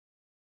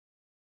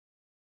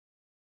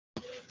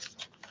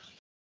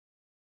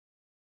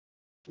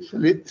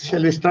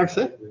Shall we start,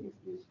 sir?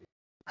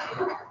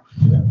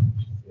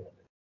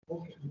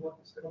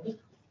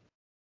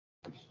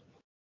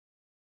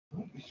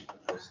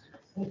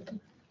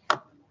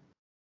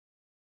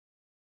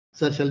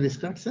 Sir, shall we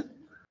start, sir?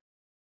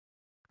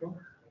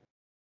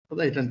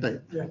 Right on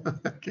time. Yeah.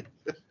 Okay.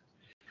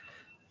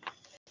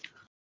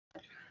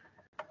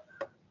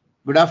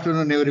 Good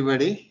afternoon,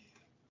 everybody.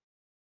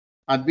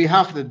 On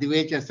behalf of the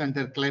Divecha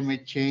Center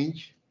Climate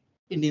Change,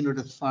 Indian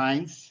Institute of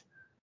Science,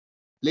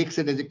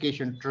 Lakeside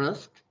Education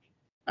Trust,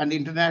 and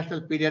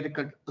International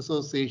Pediatric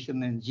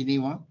Association in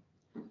Geneva,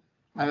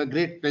 I have a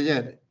great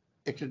pleasure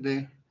extending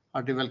a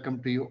hearty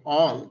welcome to you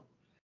all.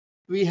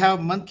 We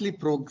have monthly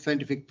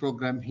scientific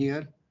program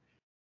here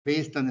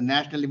based on the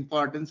national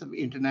importance of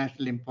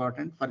international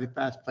importance. For the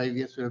past 5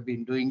 years, we have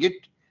been doing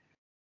it.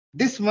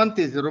 This month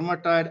is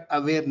Rheumatoid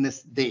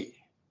Awareness Day.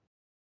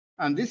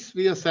 And this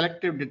we have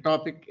selected the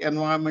topic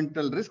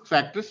environmental risk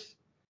factors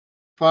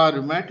for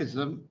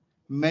rheumatism,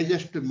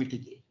 measures to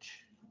mitigate.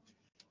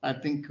 I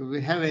think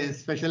we have a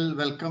special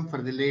welcome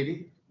for the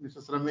lady,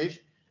 Mrs. Ramesh.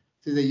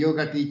 She's a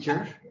yoga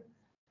teacher,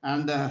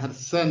 and her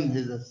son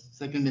is a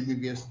second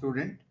MBBS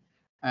student.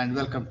 And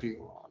welcome to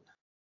you all.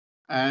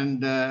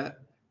 And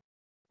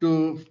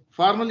to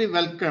formally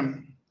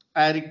welcome,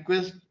 I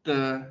request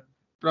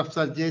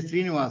Professor J.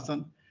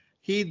 Srinivasan.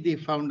 He is the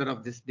founder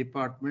of this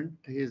department.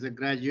 He is a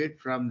graduate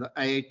from the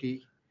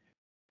IIT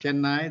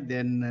Chennai,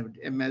 then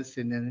MS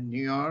in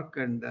New York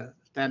and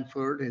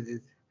Stanford is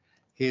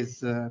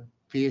his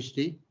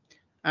PhD.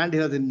 And he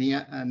was in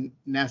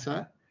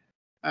NASA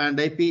and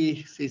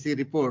IPCC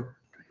report.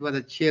 He was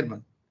a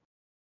chairman.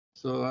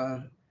 So,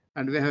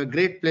 and we have a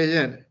great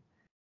pleasure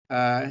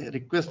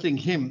requesting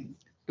him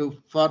to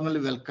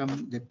formally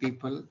welcome the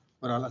people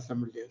for all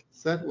assembled here.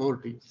 Sir, over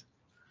to you.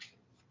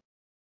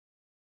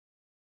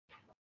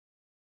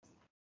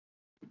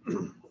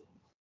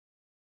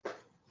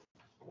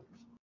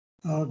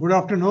 Good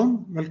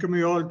afternoon. Welcome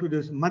you all to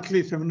this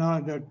monthly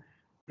seminar that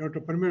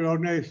Dr. Parmir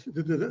organized.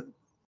 This is the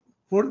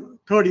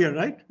third year,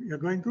 right? You're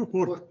going through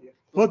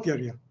fourth year,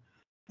 yeah.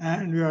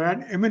 And we have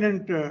had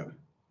eminent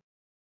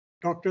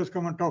doctors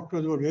come and talk to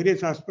us about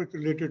various aspects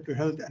related to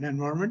health and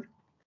environment.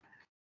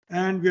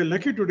 And we are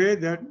lucky today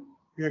that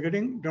we are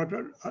getting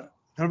Dr.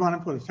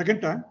 Dharmanand for the second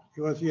time.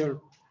 He was here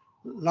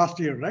last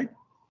year, right?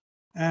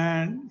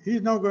 And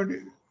he's now going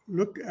to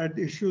look at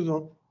the issues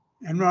of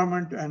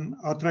environment and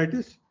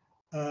arthritis,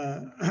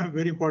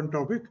 very important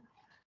topic.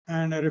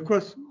 And I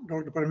request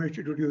Dr. Paramesh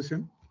to introduce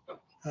him.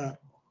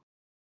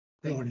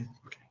 Okay.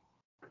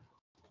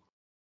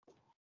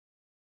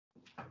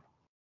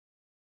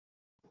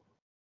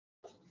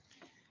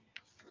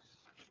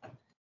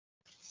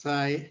 So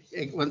I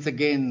once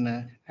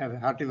again have a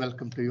hearty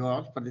welcome to you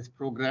all for this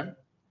program.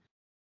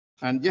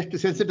 And just to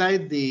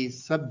sensitize the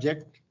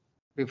subject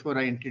before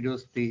I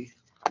introduce the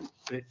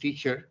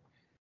teacher,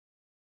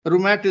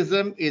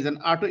 rheumatism is an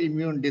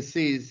autoimmune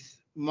disease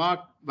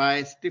marked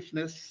by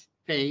stiffness,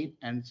 pain,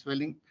 and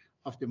swelling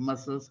of the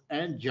muscles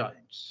and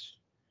joints.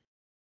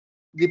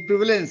 The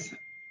prevalence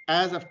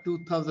as of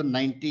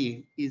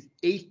 2019 is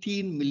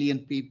 18 million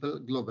people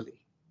globally.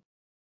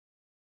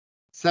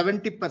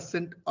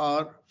 70%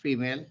 are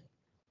female,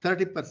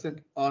 30%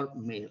 are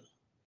male.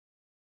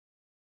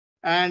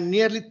 And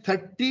nearly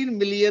 13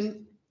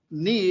 million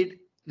need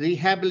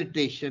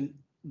rehabilitation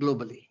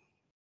globally.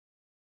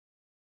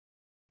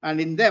 And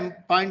in them,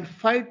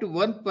 0.5 to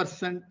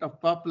 1%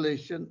 of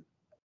population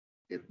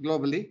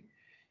globally.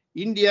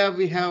 India,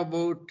 we have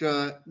about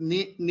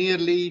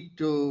nearly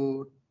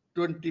to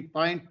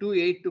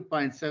 20.28 to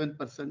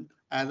 0.7%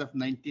 as of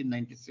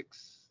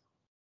 1996.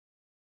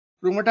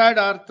 Rheumatoid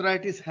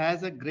arthritis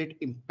has a great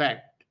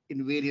impact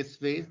in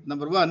various ways.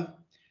 Number one,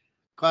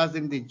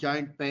 causing the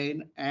joint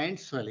pain and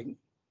swelling.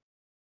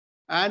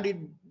 And it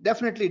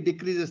definitely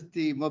decreases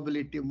the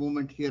mobility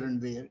movement here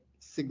and there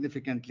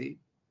significantly.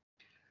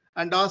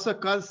 And also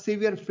cause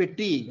severe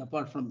fatigue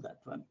apart from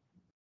that one.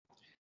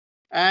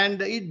 And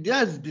it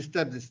does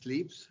disturb the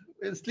sleeps.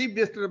 When sleep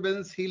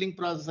disturbance, healing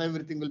process,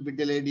 everything will be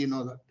delayed. You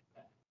know that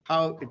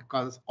how it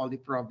causes all the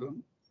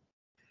problem.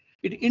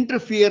 It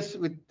interferes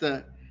with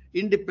the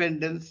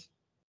independence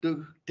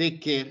to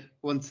take care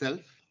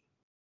oneself.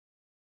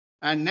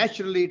 And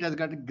naturally, it has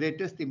got the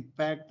greatest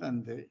impact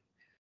on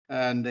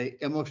the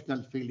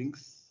emotional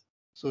feelings,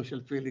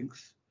 social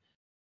feelings,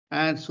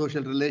 and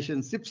social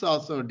relationships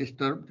also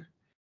disturbed.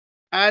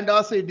 And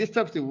also it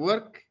disturbs the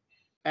work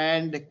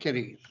and the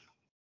career.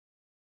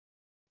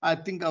 I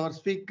think our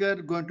speaker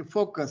is going to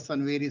focus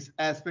on various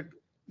aspects.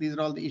 These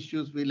are all the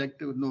issues we like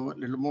to know a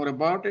little more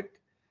about it.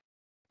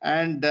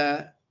 And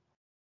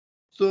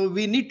so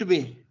we need to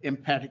be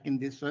empathic in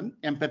this one,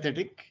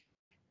 empathetic.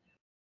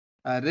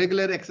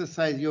 Regular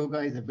exercise yoga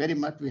is a very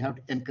much we have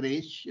to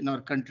encourage in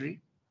our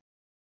country.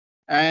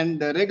 And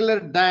the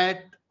regular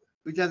diet,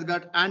 which has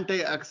got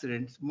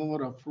antioxidants,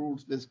 more of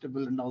fruits,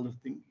 vegetables, and all those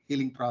things,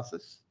 healing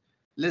process,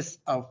 less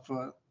of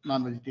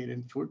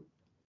non-vegetarian food.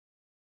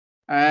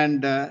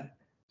 And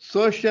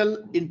social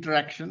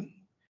interaction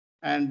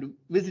and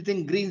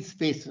visiting green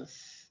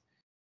spaces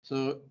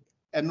So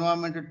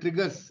environment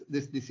triggers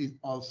this disease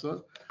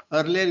also.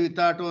 Earlier we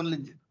thought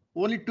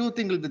only two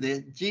things will be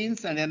there,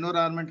 genes and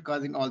environment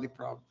causing all the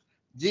problems.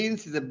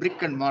 Genes is a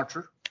brick and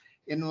mortar.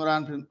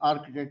 Environment and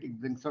architect, it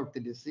brings out the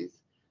disease.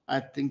 I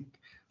think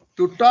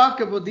to talk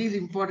about these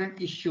important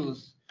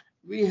issues,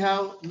 we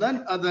have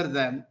none other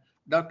than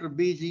Dr.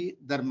 B.G.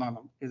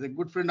 Dharmanam. He's a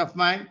good friend of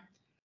mine.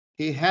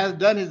 He has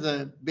done his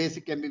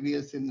basic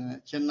MBBS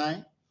in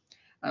Chennai,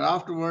 and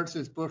afterwards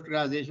his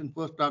post-graduation,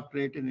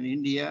 postdoctorate in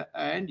India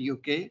and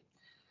UK.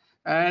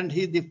 And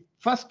he's the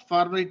first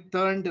formally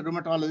turned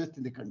rheumatologist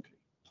in the country.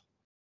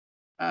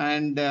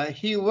 And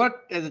he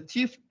worked as a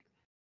chief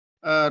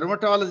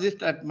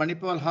rheumatologist at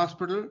Manipal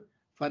Hospital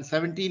for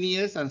 17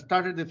 years and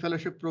started the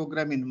fellowship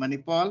program in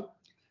Manipal,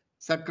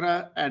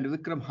 Sakra, and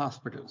Vikram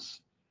hospitals.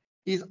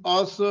 He's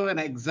also an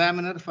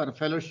examiner for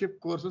fellowship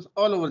courses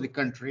all over the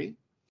country.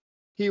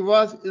 He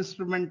was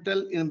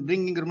instrumental in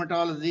bringing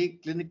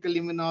rheumatology, clinical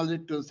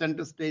immunology to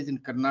center stage in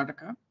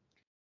Karnataka.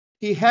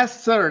 He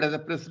has served as the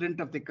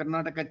president of the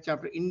Karnataka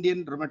chapter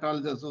Indian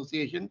Rheumatology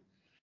Association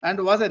and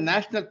was a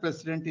national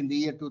president in the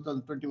year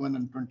 2021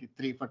 and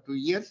 23 for 2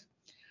 years.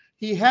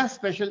 He has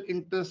special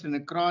interest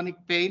in chronic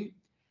pain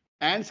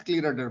and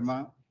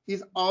scleroderma. He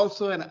is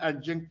also an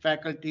adjunct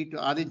faculty to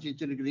Adi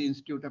Chichirigiri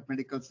Institute of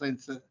Medical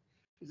Sciences.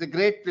 It's a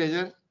great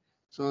pleasure.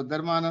 So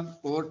Dharmanand,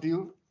 over to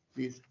you.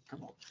 Please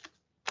come on.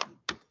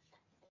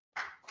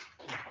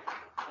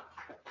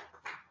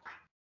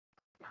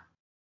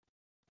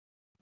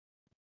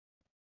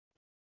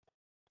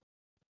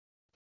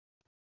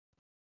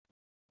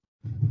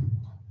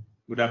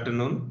 Good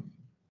afternoon,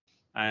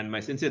 and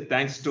my sincere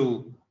thanks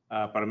to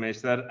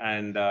Paramesh sir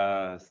and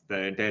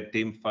the entire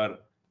team for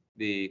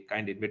the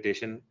kind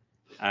invitation.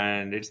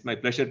 And it's my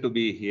pleasure to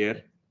be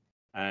here.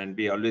 And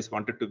we always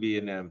wanted to be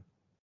in a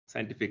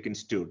scientific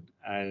institute,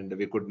 and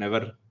we could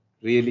never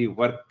really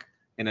work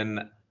in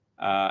an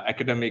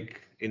academic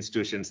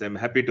institution. So I'm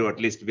happy to at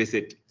least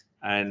visit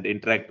and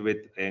interact with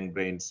young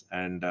brains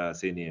and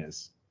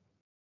seniors.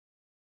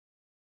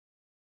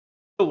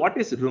 So what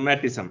is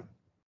rheumatism?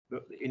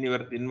 In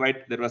your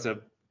invite, there was a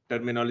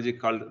terminology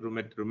called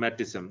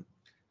rheumatism.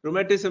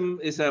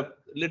 Rheumatism is a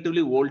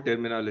relatively old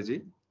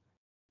terminology,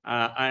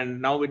 and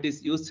now it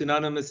is used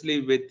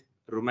synonymously with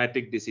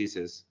rheumatic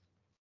diseases.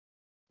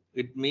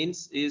 It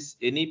means is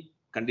any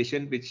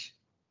condition which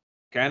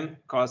can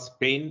cause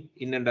pain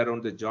in and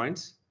around the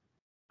joints,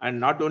 and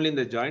not only in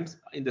the joints,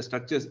 in the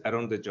structures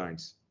around the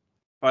joints.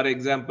 For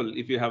example,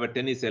 if you have a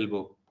tennis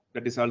elbow,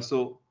 that is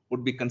also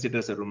would be considered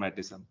as a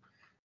rheumatism.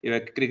 If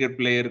a cricket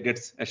player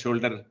gets a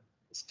shoulder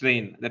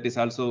strain, that is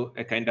also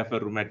a kind of a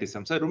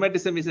rheumatism. So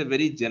rheumatism is a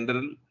very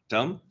general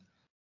term,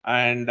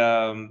 and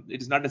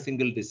it is not a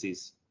single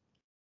disease.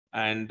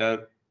 And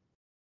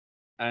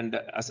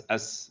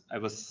as I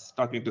was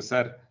talking to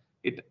sir,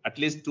 it at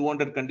least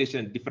 200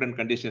 different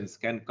conditions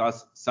can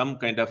cause some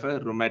kind of a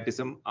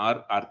rheumatism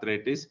or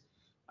arthritis.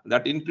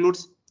 That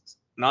includes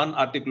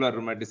non-articular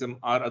rheumatism,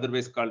 or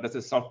otherwise called as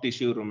a soft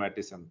tissue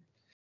rheumatism.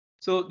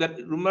 So that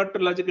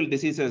rheumatological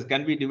diseases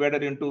can be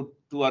divided into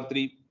 2 or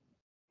 3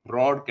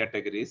 broad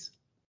categories.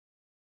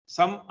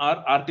 Some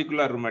are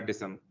articular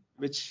rheumatism,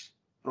 which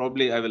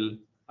probably I will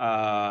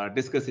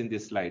discuss in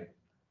this slide.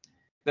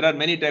 There are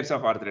many types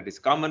of arthritis.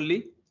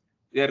 Commonly,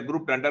 they are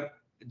grouped under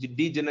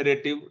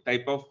degenerative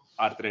type of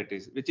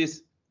arthritis, which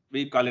is,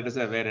 we call it as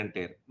a wear and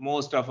tear.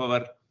 Most of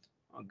our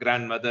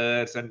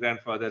grandmothers and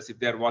grandfathers, if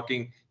they are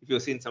walking, if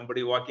you've seen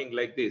somebody walking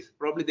like this,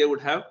 probably they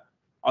would have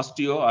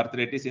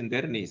osteoarthritis in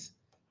their knees.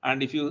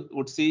 And if you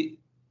would see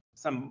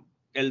some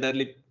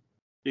elderly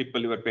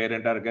people, your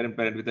parent or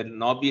grandparent with a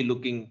knobby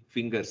looking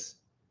fingers,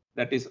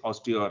 that is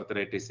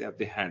osteoarthritis of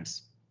the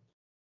hands.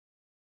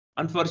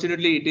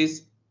 Unfortunately, it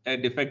is a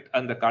defect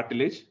on the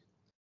cartilage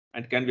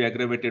and can be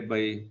aggravated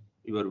by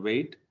your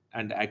weight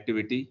and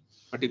activity,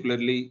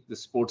 particularly the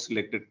sports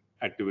related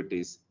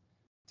activities.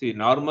 See,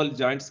 normal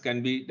joints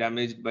can be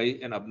damaged by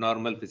an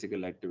abnormal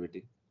physical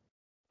activity,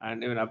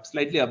 and even a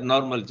slightly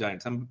abnormal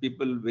joint. Some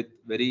people with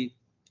very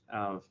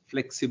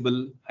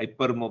flexible,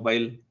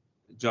 hypermobile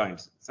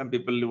joints. Some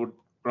people would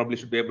probably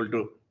should be able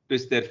to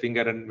twist their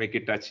finger and make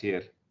it touch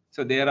here.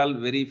 So they are all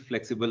very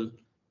flexible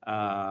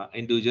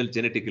individual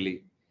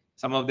genetically.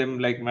 Some of them,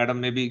 like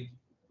madam, may be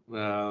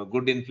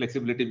good in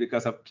flexibility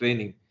because of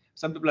training.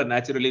 Some people are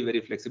naturally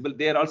very flexible.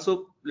 They are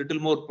also little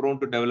more prone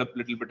to develop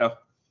little bit of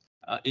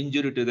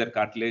injury to their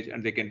cartilage,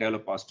 and they can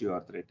develop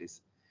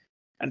osteoarthritis.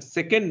 And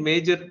second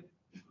major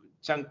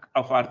chunk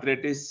of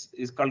arthritis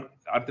is called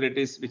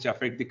arthritis which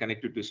affect the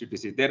connective tissue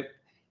disease.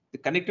 The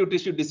connective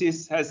tissue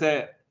disease has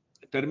a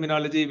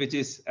terminology which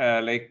is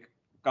like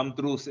come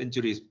through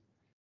centuries.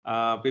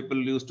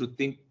 People used to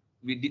think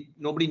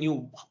nobody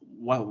knew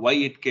why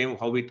it came,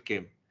 how it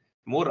came.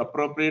 More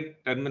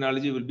appropriate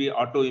terminology will be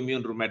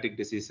autoimmune rheumatic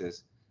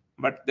diseases,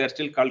 but they're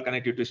still called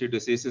connective tissue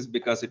diseases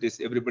because it is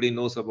everybody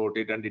knows about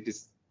it, and it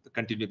is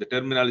continue. The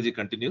terminology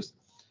continues.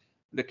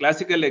 The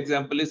classical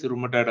example is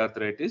rheumatoid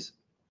arthritis,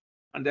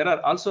 and there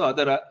are also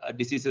other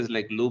diseases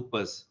like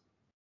lupus.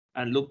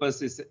 And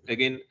lupus is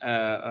again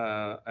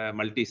a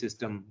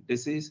multi-system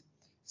disease.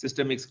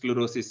 Systemic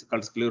sclerosis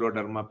called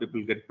scleroderma.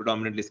 People get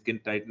predominantly skin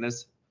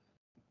tightness.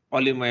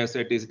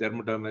 Polymyositis,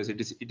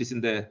 dermatomyositis, it is in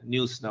the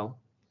news now.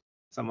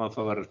 Some of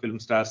our film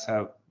stars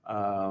have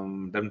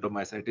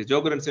dermatomyositis.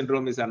 Sjogren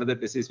syndrome is another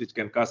disease which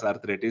can cause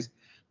arthritis,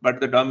 but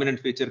the dominant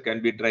feature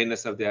can be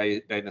dryness of the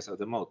eye, dryness of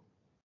the mouth.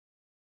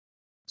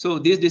 So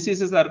these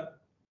diseases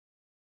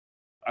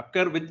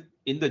occur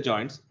in the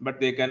joints, but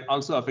they can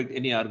also affect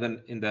any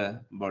organ in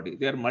the body.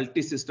 They are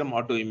multi-system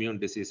autoimmune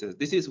diseases.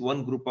 This is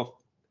one group of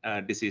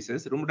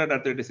diseases. Rheumatoid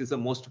arthritis is the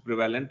most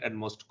prevalent and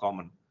most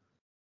common.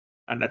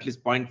 And at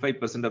least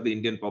 0.5% of the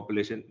Indian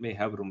population may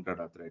have rheumatoid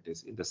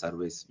arthritis in the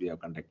surveys we have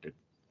conducted.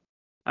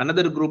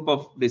 Another group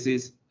of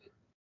disease,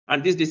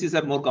 and these diseases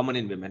are more common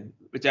in women,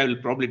 which I will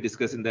probably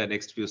discuss in the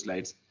next few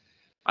slides.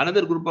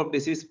 Another group of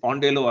disease,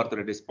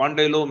 spondyloarthritis.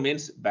 Spondylo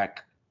means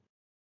back.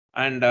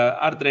 And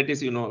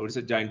arthritis, it's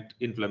a joint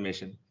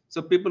inflammation.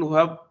 So people who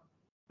have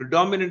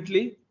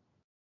predominantly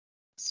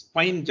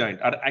spine joint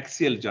or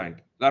axial joint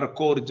or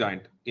core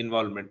joint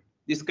involvement,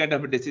 these kind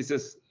of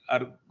diseases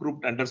are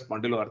grouped under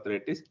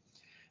spondyloarthritis.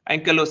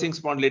 Ankylosing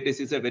spondylitis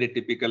is a very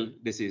typical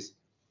disease.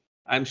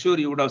 I'm sure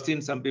you would have seen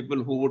some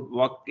people who would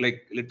walk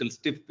like little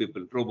stiff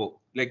people,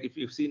 robo. Like if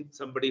you've seen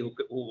somebody who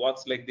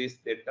walks like this,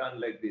 they turn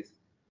like this,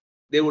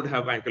 they would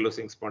have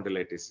ankylosing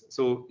spondylitis.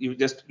 So you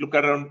just look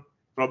around,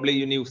 probably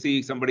you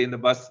see somebody in the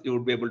bus, you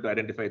would be able to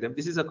identify them.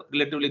 This is a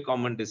relatively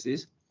common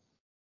disease.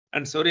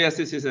 And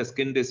psoriasis is a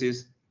skin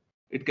disease.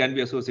 It can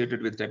be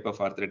associated with type of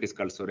arthritis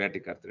called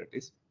psoriatic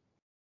arthritis.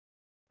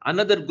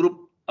 Another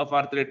group of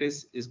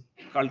arthritis is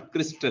called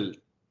crystal.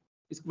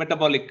 It's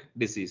metabolic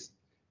disease,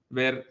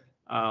 where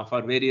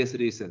for various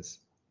reasons,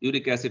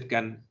 uric acid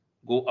can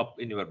go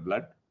up in your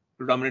blood.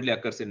 Predominantly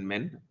occurs in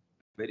men,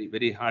 very,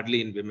 very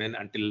hardly in women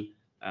until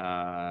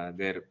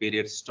their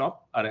periods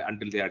stop or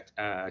until they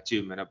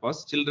achieve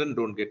menopause. Children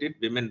don't get it,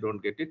 women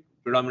don't get it,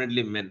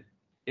 predominantly men,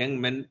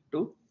 young men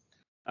to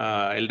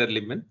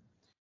elderly men.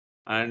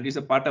 And it's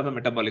a part of a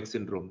metabolic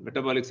syndrome.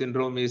 Metabolic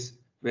syndrome is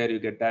where you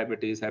get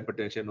diabetes,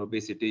 hypertension,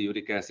 obesity,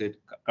 uric acid,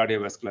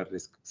 cardiovascular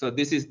risk. So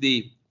this is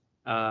the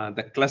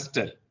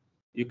cluster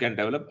you can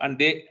develop, and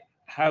they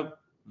have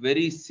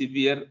very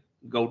severe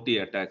gouty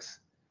attacks.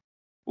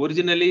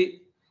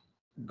 Originally,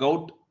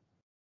 gout,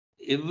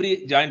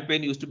 every joint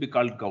pain used to be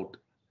called gout.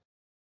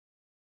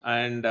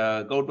 And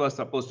gout was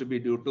supposed to be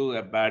due to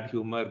a bad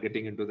humor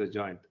getting into the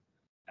joint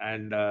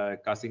and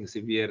causing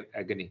severe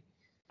agony.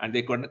 And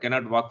they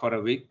cannot walk for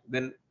a week.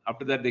 Then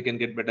after that, they can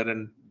get better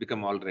and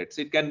become all right.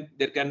 So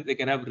they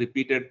can have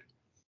repeated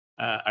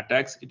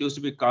attacks. It used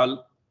to be called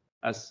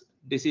as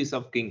disease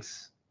of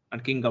kings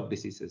and king of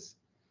diseases,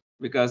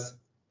 because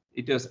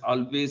it was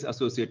always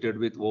associated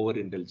with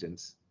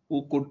overindulgence.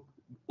 Who could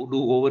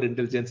do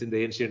overindulgence in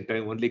the ancient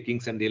time? Only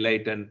kings and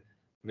elite, and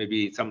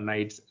maybe some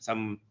knights,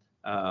 some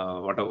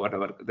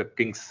whatever the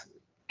kings,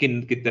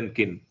 kith and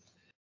kin.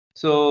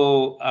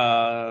 So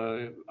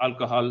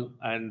alcohol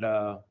and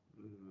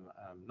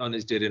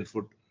non-vegetarian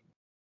food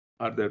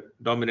are the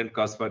dominant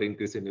cause for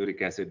increase in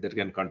uric acid that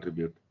can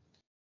contribute.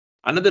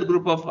 Another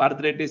group of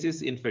arthritis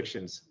is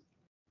infections.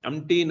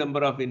 Empty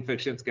number of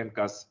infections can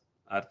cause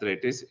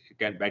arthritis. It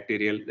can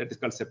bacterial, that is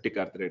called septic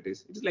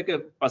arthritis. It is like a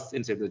pus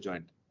inside the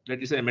joint.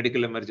 That is a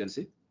medical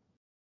emergency.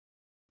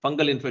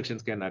 Fungal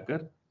infections can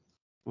occur.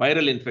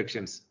 Viral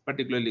infections,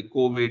 particularly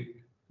COVID,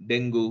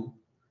 dengue,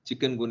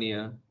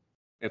 chikungunya,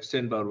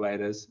 Epstein-Barr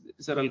virus.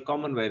 These are all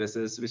common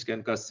viruses which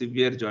can cause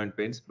severe joint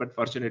pains, but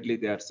fortunately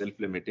they are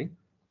self-limiting.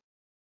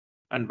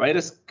 And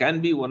virus can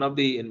be one of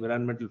the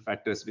environmental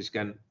factors which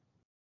can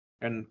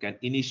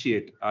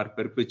initiate or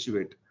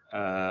perpetuate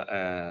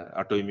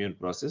autoimmune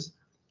process.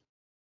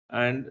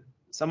 And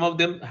some of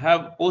them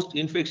have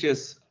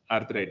post-infectious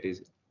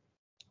arthritis.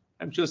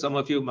 I'm sure some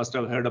of you must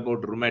have heard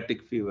about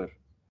rheumatic fever.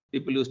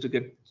 People used to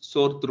get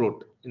sore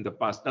throat in the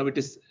past. Now it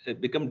is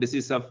become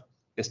disease of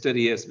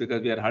yesteryears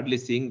because we are hardly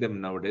seeing them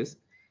nowadays.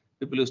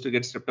 People used to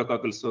get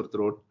streptococcal sore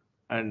throat,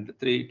 and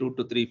 2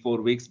 to 3,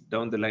 4 weeks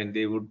down the line,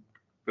 they would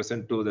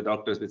present to the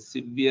doctors with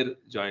severe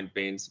joint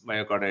pains,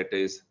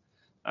 myocarditis,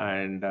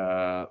 and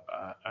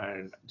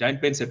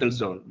joint pain settles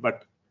down,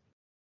 but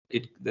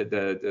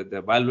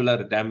the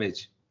valvular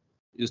damage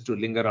used to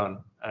linger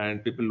on,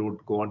 and people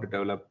would go on to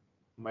develop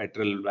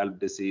mitral valve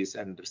disease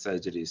and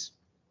surgeries.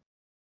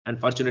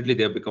 Unfortunately,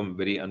 they have become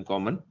very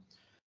uncommon.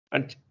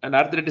 And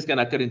arthritis can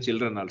occur in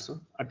children also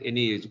at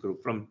any age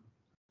group, from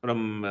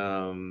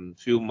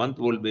few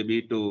month-old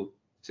baby to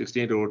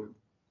 16-year-old.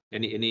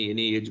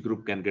 Any age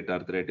group can get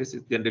arthritis.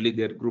 Generally,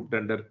 they are grouped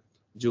under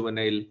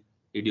juvenile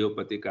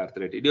idiopathic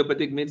arthritis.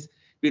 Idiopathic means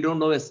we don't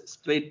know a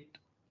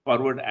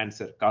straightforward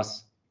answer,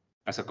 cause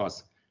as a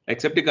cause.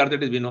 Like septic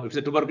arthritis, we know if it's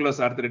a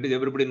tuberculosis arthritis,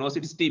 everybody knows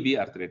it is TB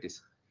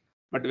arthritis.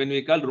 But when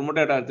we call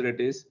rheumatoid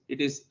arthritis,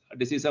 it is a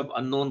disease of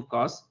unknown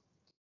cause,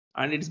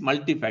 and it is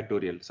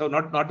multifactorial. So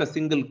not a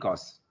single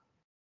cause.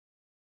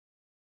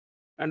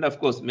 And of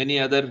course, many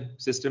other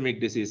systemic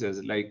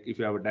diseases, like if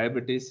you have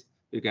diabetes,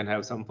 you can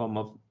have some form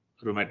of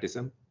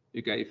rheumatism.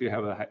 If you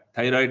have a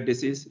thyroid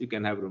disease, you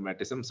can have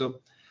rheumatism. So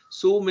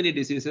so many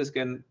diseases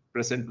can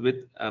present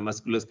with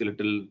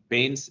musculoskeletal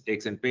pains,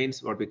 aches and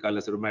pains, what we call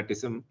as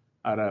rheumatism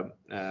or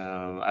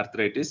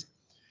arthritis.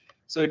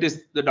 So it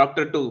is the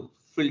doctor to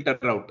filter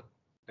out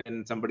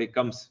when somebody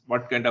comes,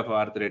 what kind of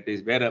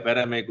arthritis, where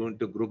am I going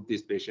to group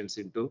these patients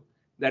into.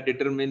 That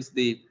determines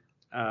the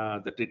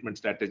treatment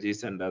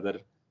strategies and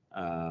other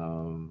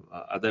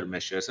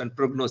measures and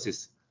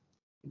prognosis.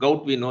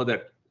 Gout, we know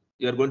that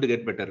you are going to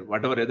get better.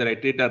 Whatever, whether I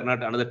treat or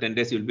not, another 10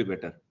 days you will be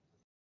better.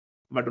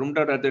 But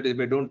rheumatoid arthritis, if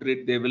I don't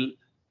treat, they will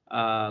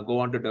go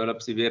on to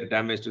develop severe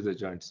damage to the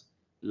joints.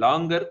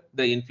 Longer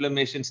the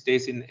inflammation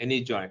stays in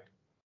any joint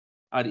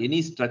or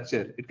any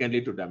structure, it can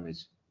lead to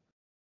damage.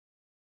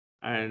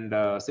 And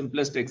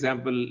simplest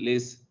example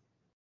is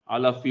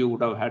all of you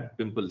would have had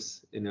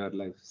pimples in your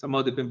life. Some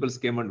of the pimples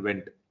came and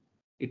went.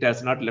 It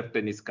has not left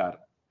any scar.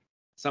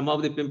 Some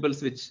of the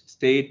pimples which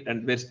stayed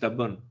and were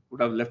stubborn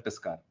would have left a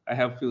scar. I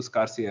have few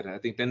scars here. I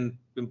think 10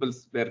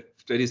 pimples were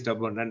very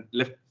stubborn and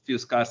left few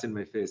scars in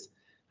my face.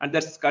 And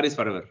that scar is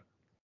forever,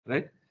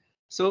 right?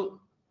 So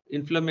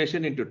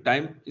inflammation into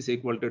time is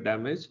equal to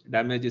damage.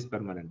 Damage is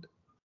permanent.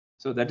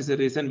 So that is the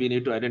reason we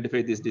need to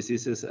identify these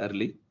diseases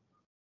early.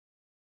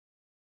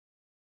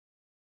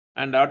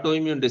 And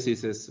autoimmune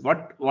diseases,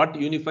 what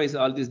unifies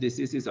all these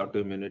diseases is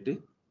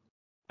autoimmunity.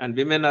 And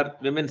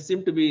women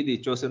seem to be the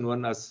chosen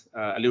one, as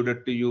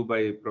alluded to you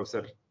by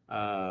Professor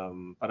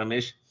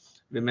Paramesh.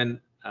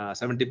 Women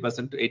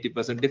 70% to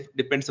 80%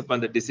 depends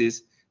upon the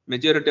disease.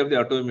 Majority of the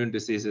autoimmune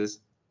diseases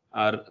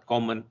are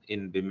common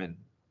in women.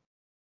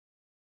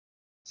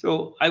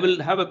 So I will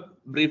have a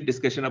brief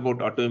discussion about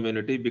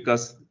autoimmunity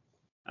because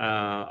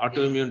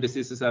autoimmune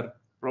diseases are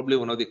probably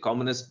one of the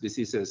commonest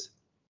diseases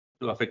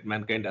to affect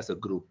mankind as a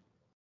group,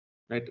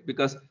 right?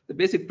 Because the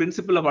basic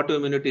principle of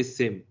autoimmunity is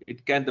same.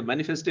 The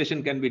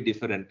manifestation can be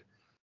different.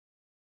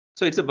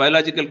 So it's a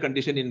biological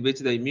condition in which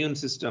the immune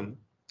system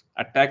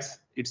attacks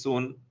its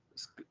own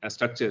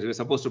structures. We're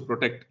supposed to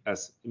protect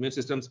us. Immune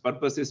system's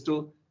purpose is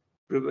to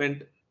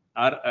prevent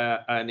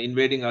an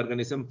invading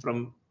organism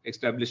from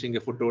establishing a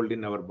foothold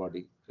in our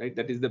body, right?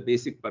 That is the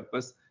basic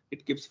purpose.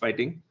 It keeps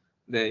fighting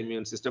the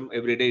immune system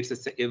every day.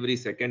 It's every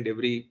second,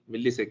 every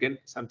millisecond,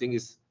 something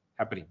is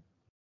happening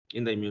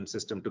in the immune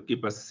system to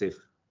keep us safe.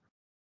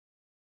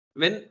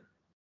 When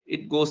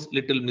it goes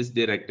little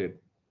misdirected,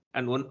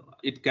 and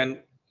it can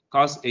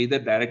cause either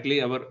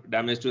directly our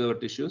damage to our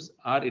tissues,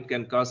 or it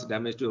can cause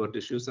damage to our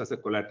tissues as a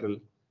collateral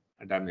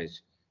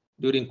damage.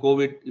 During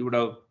COVID, you would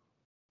have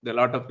a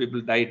lot of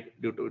people died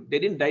they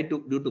didn't die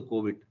due to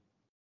COVID.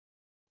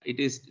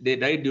 They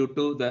died due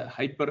to the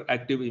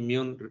hyperactive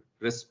immune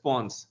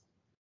response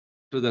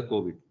to the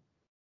COVID.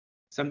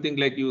 Something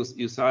like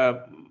you saw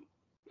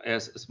a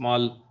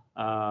small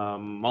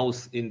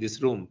mouse in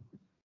this room.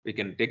 We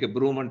can take a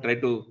broom and try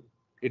to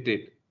hit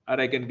it,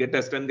 or I can get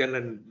a stun gun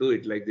and do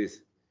it like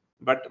this.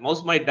 But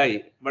mouse might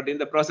die, but in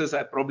the process,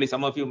 probably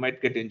some of you might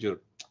get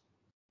injured.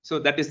 So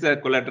that is the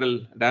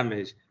collateral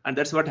damage. And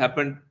that's what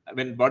happened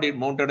when body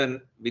mounted a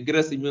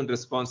vigorous immune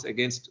response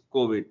against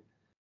COVID.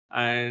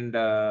 And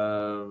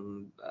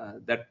that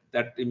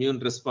immune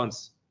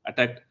response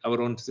attacked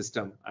our own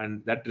system,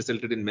 and that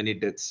resulted in many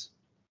deaths.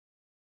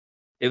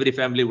 Every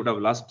family would have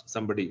lost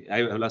somebody. I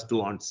have lost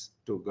 2 aunts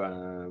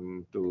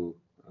to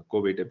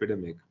COVID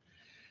epidemic.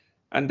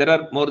 And there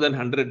are more than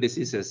 100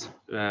 diseases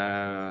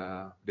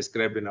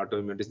described in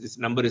autoimmune disease. This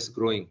number is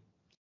growing.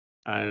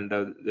 And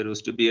there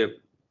used to be a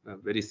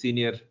very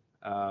senior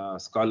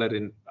scholar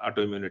in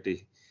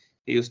autoimmunity.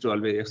 He used to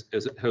always,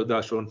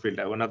 Heuda Schoenfeld,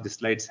 one of the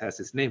slides has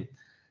his name.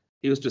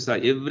 He used to say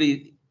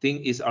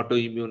everything is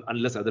autoimmune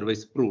unless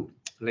otherwise proved.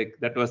 Like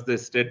that was the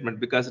statement,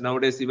 because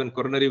nowadays even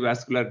coronary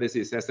vascular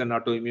disease has an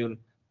autoimmune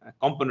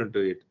component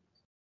to it.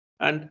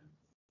 And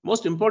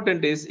most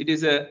important is it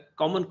is a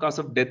common cause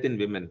of death in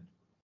women.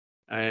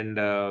 And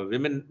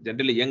women,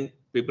 generally young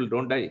people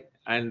don't die.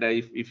 And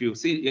if you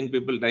see young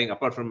people dying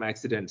apart from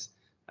accidents,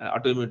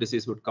 autoimmune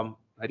disease would come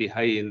very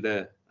high in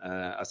the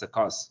as a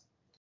cause.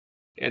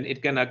 And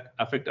it can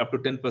affect up to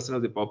 10%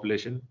 of the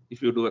population.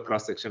 If you do a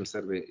cross-sectional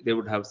survey, they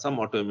would have some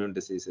autoimmune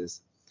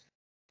diseases.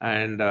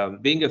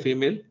 And being a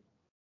female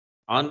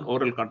on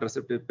oral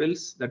contraceptive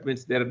pills, that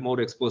means they are more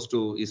exposed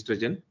to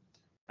estrogen.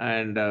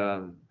 And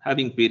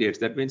having periods,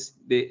 that means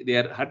they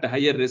are at a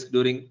higher risk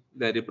during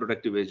the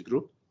reproductive age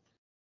group.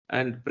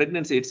 And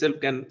pregnancy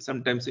itself can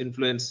sometimes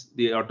influence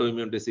the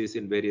autoimmune disease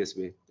in various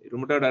ways.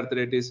 Rheumatoid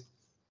arthritis,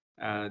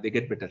 they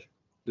get better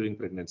during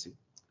pregnancy.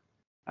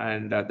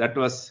 And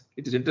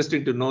it is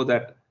interesting to know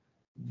that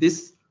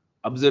this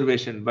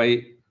observation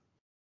it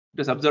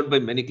was observed by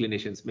many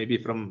clinicians,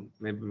 maybe from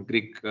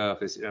Greek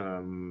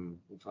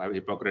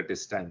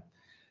Hippocrates time.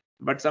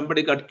 But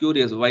somebody got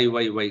curious,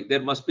 why?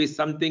 There must be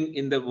something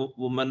in the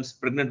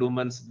pregnant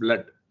woman's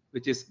blood,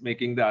 which is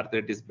making the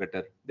arthritis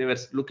better. They were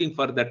looking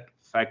for that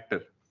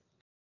factor.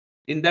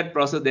 In that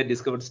process, they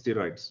discovered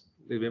steroids.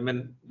 The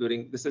women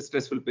this is a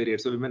stressful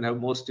period, so women have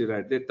more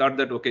steroids. They thought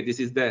that, okay, this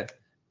is the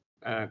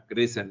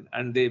reason,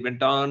 and they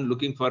went on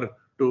looking for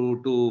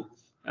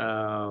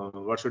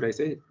what should I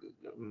say,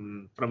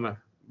 from a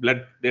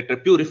blood, they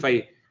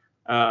purify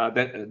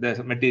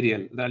the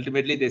material.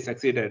 Ultimately, they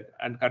succeeded,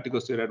 and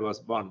corticosteroid was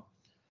born.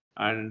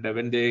 And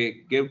when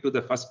they gave to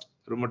the first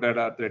rheumatoid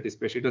arthritis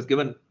patient,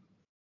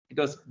 it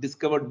was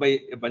discovered by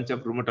a bunch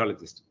of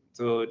rheumatologists.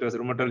 So it was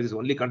rheumatologists'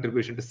 only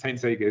contribution to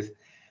science, I guess.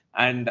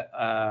 And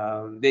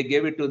they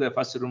gave it to the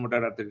first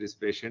rheumatoid arthritis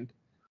patient,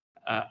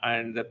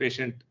 and the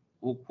patient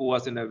who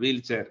was in a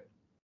wheelchair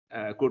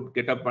could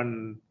get up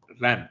and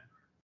ran.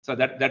 So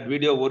that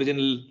video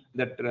original,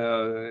 that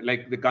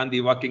like the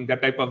Gandhi walking,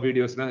 that type of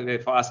videos, the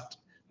fast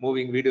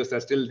moving videos are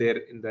still there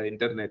in the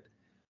internet.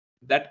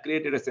 That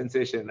created a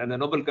sensation, and the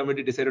Nobel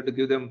Committee decided to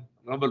give them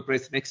Nobel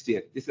Prize next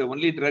year. This is the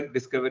only drug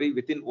discovery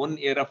within 1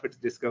 year of its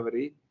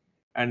discovery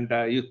and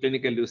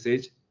clinical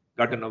usage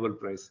got a Nobel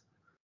Prize.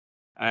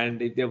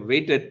 And if they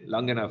waited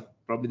long enough,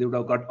 probably they would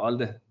have got all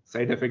the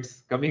side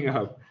effects coming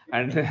up,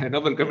 and the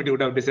Nobel Committee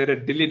would have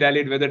decided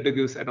dilly-dallied whether to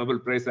give a Nobel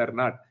Prize or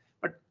not.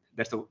 But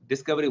that's a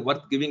discovery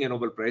worth giving a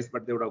Nobel Prize,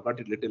 but they would have got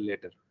it little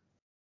later.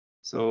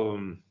 So,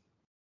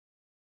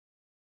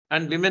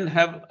 and women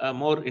have a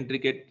more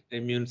intricate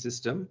immune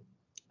system,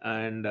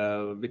 and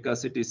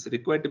because it is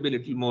required to be a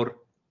little more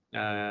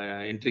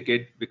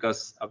intricate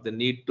because of the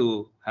need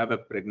to have a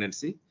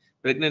pregnancy.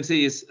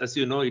 Pregnancy is, as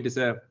you know, it is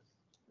a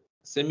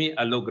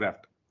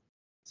semi-allograft.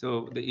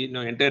 So the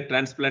entire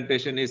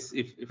transplantation is,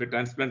 if I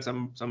transplant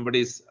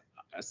somebody's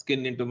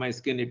skin into my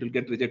skin, it will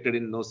get rejected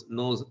in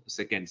no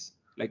seconds.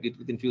 Like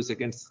within few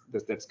seconds,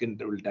 that skin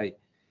will die,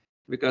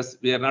 because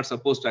we are not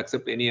supposed to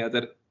accept any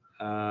other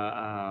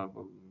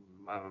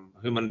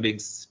human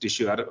beings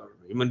tissue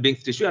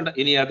and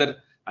any other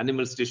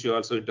animal's tissue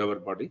also into our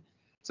body.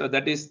 So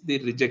that is the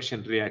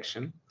rejection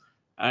reaction,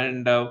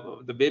 and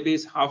the baby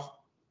is half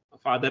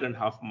father and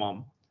half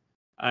mom,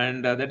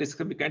 and that is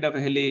kind of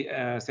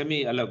a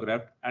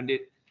semi-allograft, and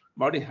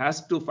body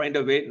has to find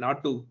a way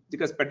not to,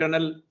 because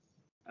paternal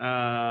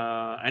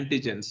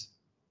antigens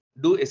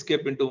do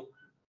escape into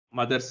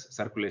mother's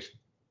circulation,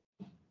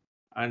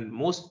 and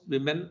most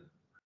women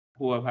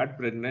who have had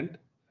pregnant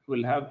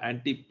will have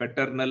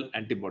anti-paternal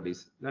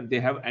antibodies. And they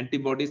have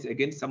antibodies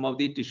against some of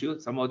the tissue,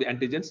 some of the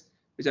antigens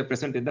which are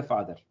present in the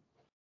father.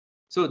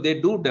 So they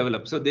do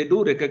develop, so they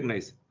do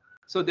recognize.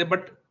 So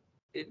but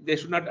they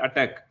should not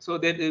attack. So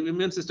the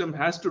immune system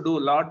has to do a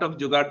lot of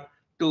jugaad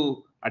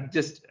to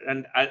adjust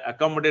and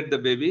accommodate the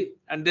baby.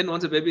 And then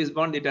once the baby is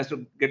born, it has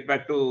to get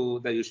back to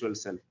the usual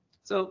self.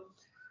 So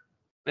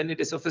when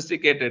it is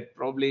sophisticated,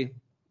 probably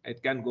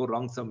it can go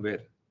wrong somewhere.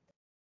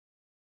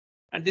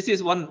 And this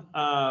is one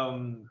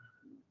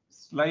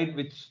slide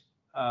which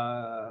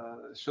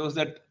shows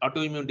that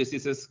autoimmune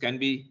diseases can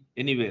be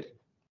anywhere.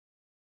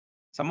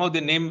 Some of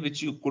the names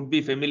which you could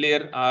be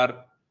familiar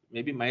are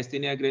maybe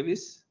myasthenia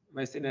gravis.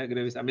 Myasthenia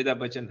gravis, Amitabh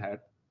Bachchan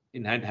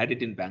had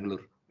it in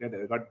Bangalore.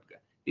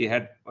 He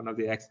had one of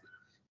the acts.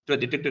 It was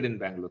detected in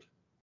Bangalore.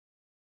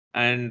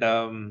 And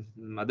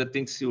other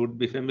things you would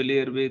be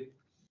familiar with.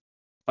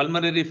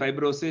 Pulmonary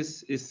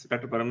fibrosis is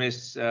Dr.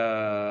 Paramesh's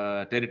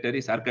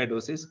territory,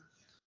 sarcoidosis.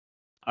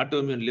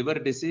 Autoimmune liver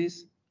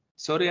disease,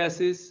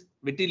 psoriasis,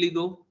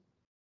 vitiligo,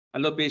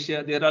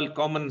 alopecia, they are all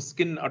common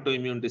skin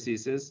autoimmune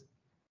diseases.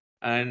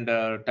 And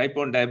type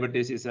 1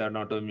 diabetes is an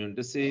autoimmune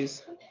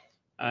disease.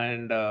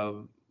 And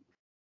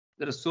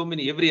there are so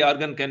many, every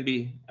organ can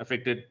be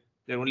affected.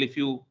 There are only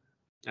few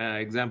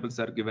examples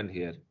are given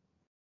here.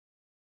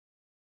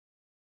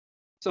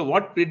 So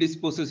what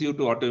predisposes you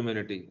to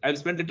autoimmunity? I'll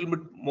spend a little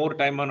bit more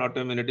time on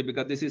autoimmunity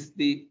because this is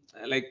the,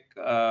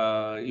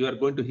 you are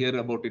going to hear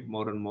about it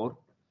more and more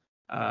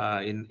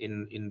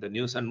in the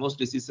news, and most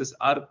diseases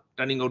are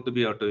turning out to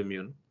be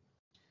autoimmune.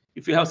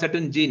 If you have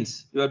certain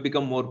genes, you have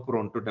become more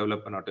prone to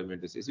develop an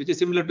autoimmune disease, which is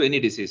similar to any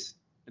disease.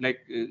 Like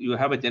you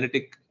have a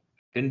genetic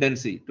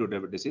tendency to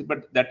develop disease,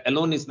 but that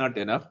alone is not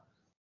enough.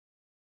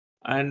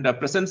 And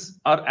presence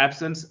or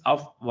absence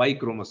of Y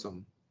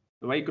chromosome.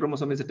 The Y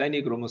chromosome is a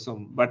tiny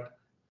chromosome, but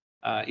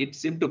it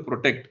seems to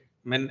protect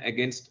men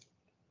against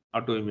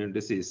autoimmune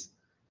disease.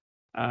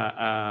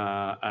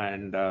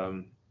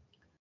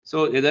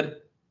 So either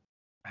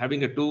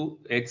having a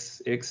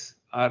 2XX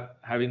or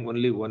having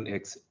only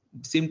 1X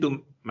seem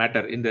to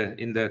matter in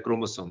the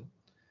chromosome.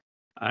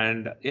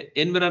 And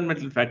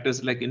environmental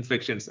factors like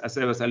infections, as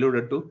I was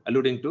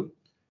alluding to,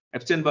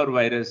 Epstein-Barr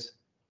virus,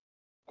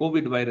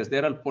 COVID virus, they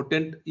are all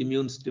potent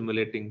immune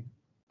stimulating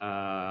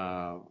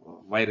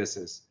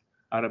viruses.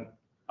 Or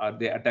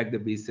they attack the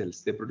B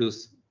cells, they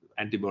produce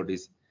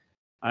antibodies,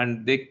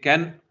 and they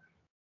can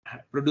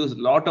produce a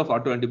lot of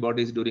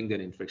autoantibodies during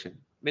their infection.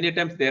 Many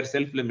times they are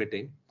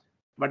self-limiting,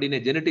 but in a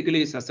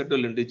genetically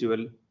susceptible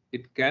individual,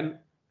 it can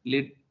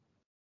lead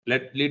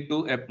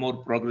to a more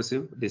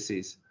progressive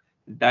disease.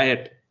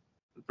 Diet,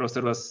 the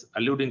professor was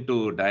alluding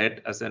to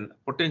diet as a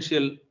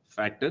potential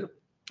factor,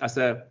 as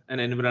an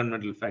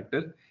environmental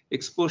factor,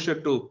 exposure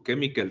to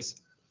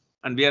chemicals.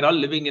 And we are all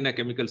living in a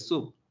chemical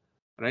soup,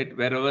 right?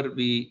 Whatever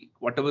we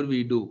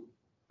do,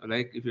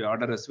 like if you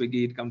order a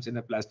Swiggy, it comes in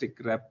a plastic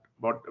wrapped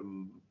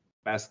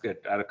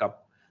basket or a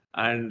cup.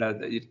 And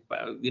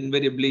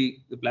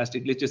invariably the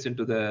plastic leaches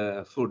into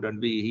the food and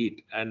we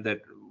eat, and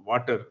that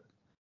water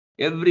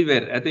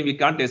everywhere. I think we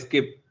can't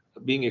escape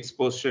being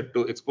exposed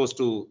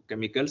to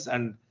chemicals,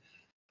 and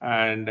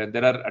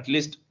there are at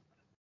least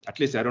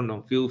I don't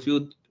know,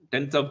 few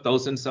tens of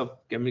thousands of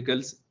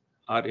chemicals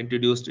are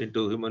introduced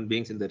into human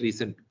beings in the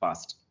recent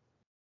past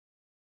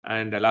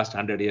and the last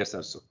 100 years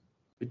or so.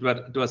 It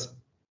was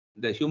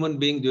the human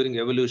being during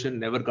evolution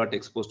never got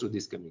exposed to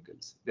these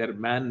chemicals. They're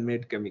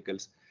man-made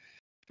chemicals.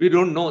 We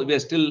don't know. We are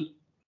still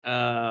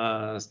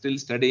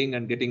studying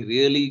and getting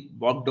really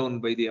bogged down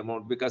by the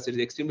amount, because it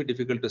is extremely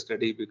difficult to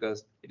study,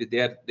 because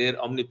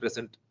they're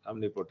omnipresent,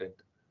 omnipotent,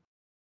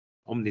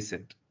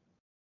 omniscient.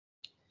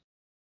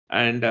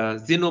 And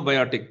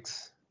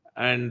xenobiotics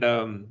and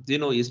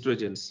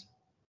xenoestrogens,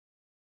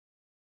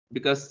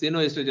 because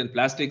xenoestrogen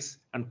plastics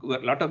and a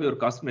lot of your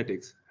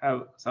cosmetics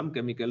have some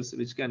chemicals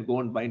which can go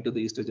and bind to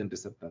the estrogen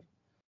receptor.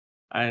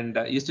 And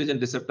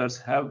estrogen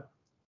receptors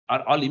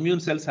all immune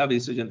cells have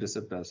estrogen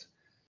receptors.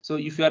 So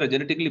if you are a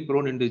genetically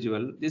prone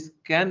individual, this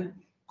can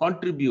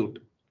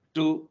contribute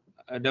to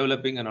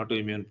developing an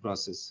autoimmune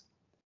process.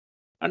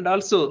 And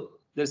also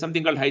there's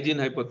something called hygiene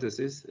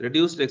hypothesis,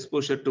 reduced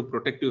exposure to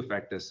protective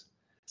factors.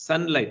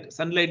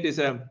 Sunlight is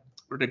a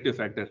protective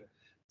factor.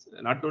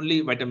 Not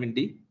only vitamin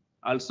D,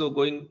 also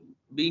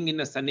being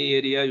in a sunny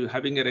area, you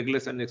having a regular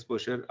sun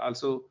exposure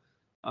also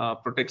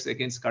protects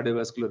against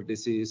cardiovascular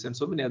disease and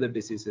so many other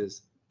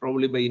diseases,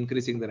 probably by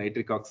increasing the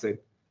nitric oxide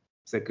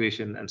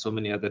secretion and so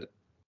many other,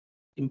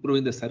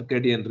 improving the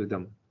circadian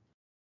rhythm.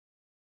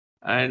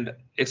 And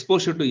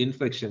exposure to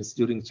infections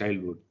during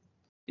childhood.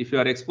 If you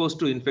are exposed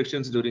to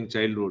infections during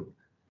childhood,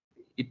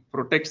 it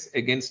protects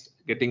against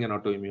getting an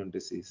autoimmune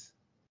disease.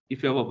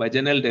 If you have a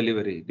vaginal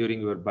delivery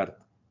during your birth,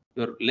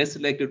 you're less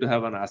likely to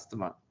have an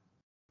asthma.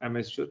 Am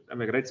I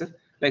right, sir?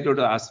 Likely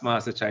to have asthma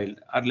as a child,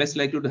 are less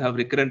likely to have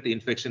recurrent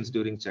infections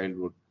during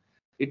childhood.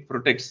 It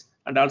protects,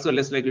 and also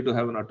less likely to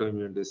have an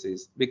autoimmune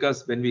disease,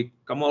 because when we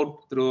come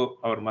out through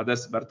our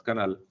mother's birth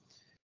canal,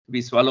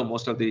 we swallow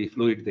most of the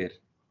fluid there.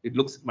 It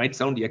might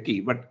sound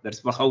yucky, but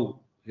that's how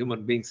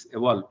human beings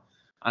evolve,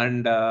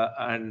 and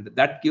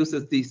that gives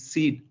us the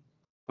seed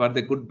for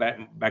the good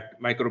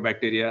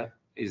microbacteria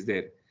is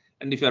there.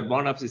 And if you are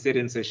born of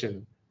cesarean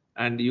section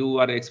and you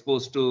are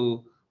exposed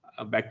to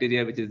a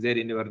bacteria which is there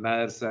in your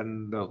nurse,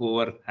 and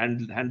whoever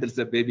handles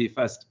the baby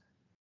first,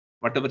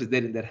 whatever is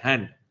there in their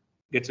hand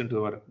gets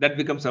into that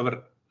becomes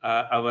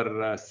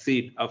our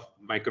seed of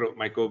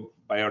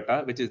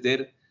microbiota, which is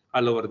there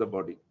all over the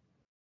body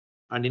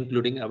and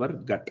including our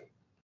gut.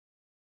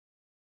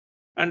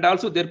 And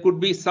also there could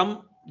be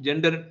some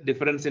gender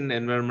difference in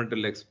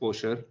environmental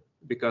exposure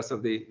because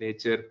of the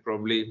nature.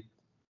 Probably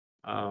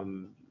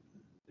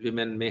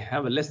women may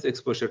have less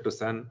exposure to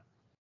sun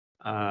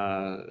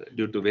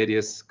due to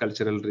various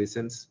cultural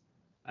reasons,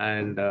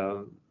 and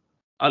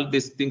all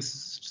these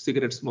things,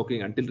 cigarette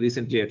smoking, until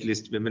recently at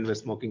least women were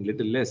smoking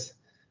little less.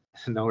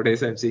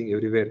 Nowadays I'm seeing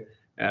everywhere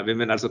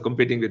women also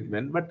competing with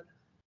men, but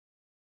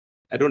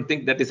I don't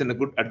think that is a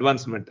good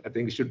advancement. I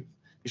think you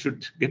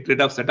should get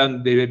rid of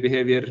certain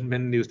behavior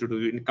men used to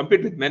do.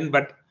 Compete with men,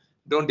 but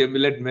don't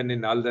emulate men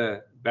in all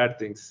the bad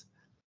things.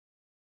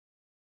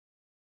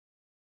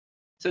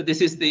 So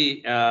this is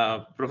the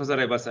professor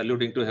I was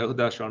alluding to,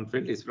 Yehuda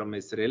Schonfeld. He's from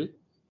Israel.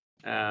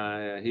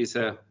 He's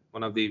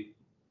one of the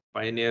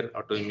pioneer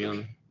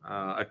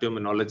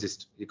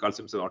autoimmunologist. He calls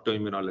himself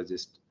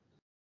autoimmunologist.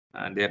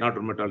 And they are not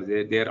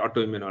rheumatologists, they are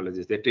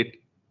autoimmunologists. They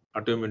treat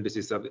autoimmune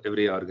disease of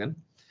every organ.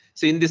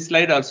 So in this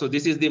slide also,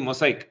 this is the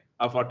mosaic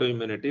of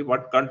autoimmunity.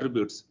 What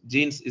contributes?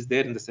 Genes is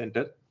there in the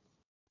center.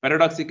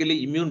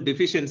 Paradoxically, immune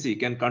deficiency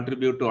can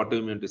contribute to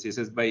autoimmune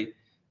diseases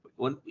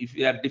if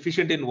you are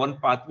deficient in one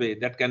pathway,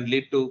 that can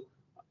lead to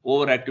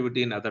overactivity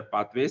in other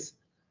pathways.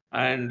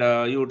 And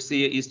you would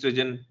see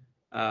estrogen,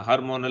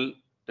 hormonal,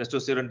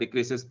 testosterone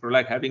decreases,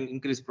 having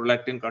increased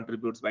prolactin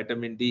contributes,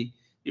 vitamin D,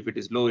 if it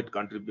is low, it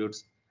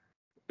contributes.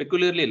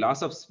 Peculiarly,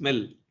 loss of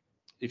smell.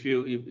 If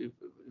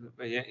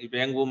a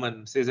young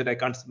woman says that I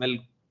can't smell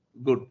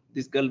good,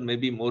 this girl may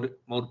be more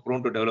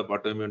prone to develop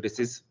autoimmune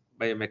disease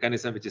by a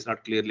mechanism which is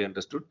not clearly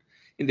understood.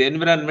 In the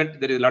environment,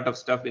 there is a lot of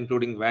stuff,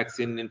 including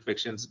vaccine,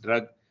 infections,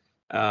 drug,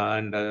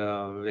 and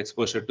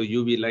exposure to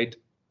UV light.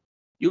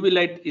 UV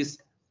light is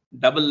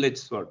double-edged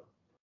sword.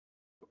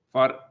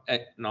 For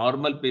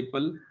normal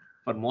people,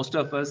 for most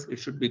of us, it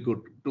should be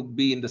good. To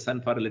be in the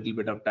sun for a little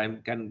bit of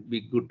time can be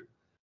good.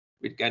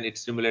 It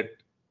stimulate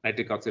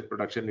nitric oxide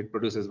production. It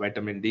produces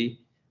vitamin D.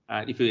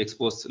 If you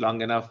expose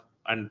long enough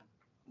and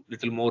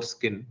little more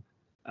skin,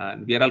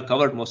 and we are all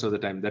covered most of the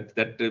time,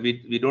 that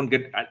we don't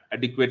get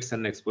adequate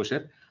sun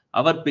exposure.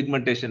 Our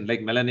pigmentation, like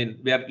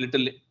melanin, we are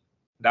little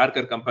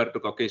darker compared to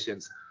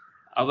Caucasians.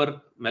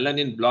 Our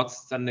melanin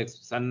blocks sun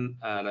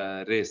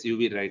rays,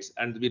 UV rays,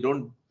 and we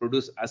don't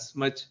produce as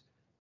much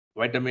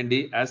vitamin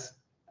D as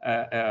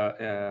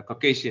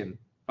Caucasian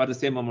for the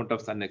same amount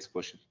of sun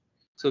exposure.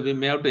 So we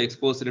may have to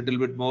expose a little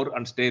bit more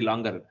and stay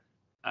longer.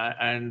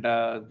 And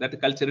that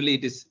culturally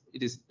it is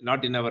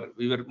not in our.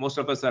 Most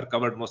of us are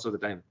covered most of the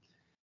time.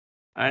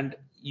 And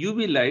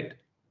UV light,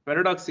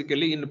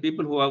 paradoxically, in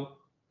people who have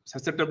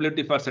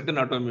susceptibility for certain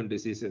autoimmune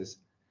diseases,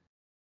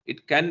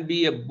 it can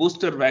be a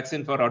booster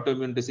vaccine for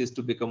autoimmune disease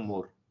to become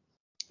more.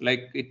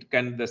 Like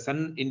the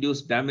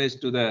sun-induced damage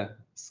to the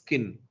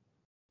skin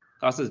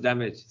causes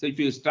damage. So if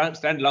you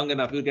stand long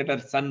enough, you get a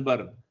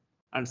sunburn,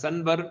 and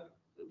sunburn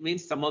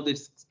means some of the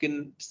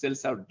skin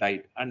cells have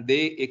died, and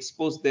they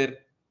expose their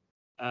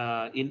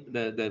in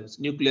the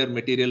nuclear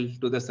material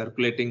to the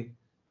circulating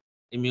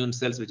immune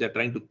cells which are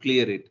trying to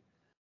clear it.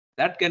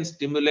 That can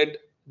stimulate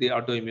the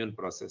autoimmune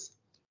process.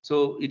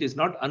 So it is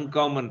not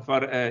uncommon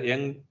for a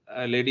young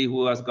lady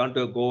who has gone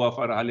to Goa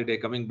for a holiday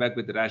coming back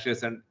with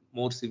rashes and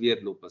more severe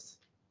lupus.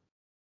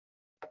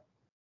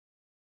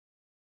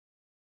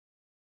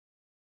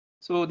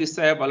 So this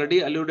I have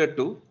already alluded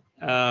to.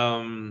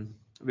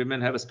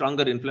 Women have a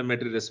stronger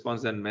inflammatory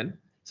response than men.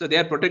 So they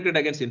are protected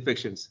against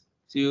infections.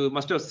 So you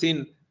must have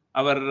seen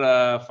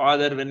our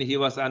father when he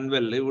was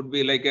unwell. He would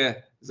be like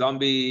a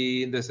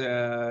zombie in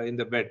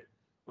the bed.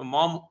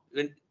 Mom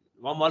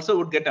also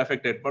would get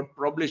affected, but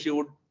probably she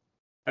would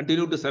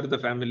continue to serve the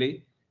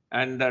family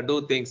and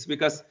do things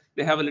because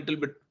they have a little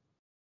bit.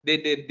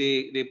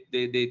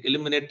 They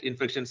eliminate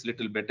infections a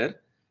little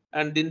better.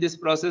 And in this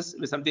process,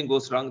 if something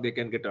goes wrong, they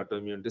can get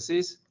autoimmune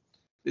disease.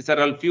 These are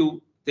all few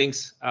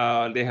things.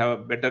 They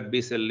have better B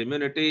cell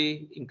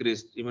immunity,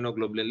 increased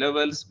immunoglobulin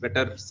levels,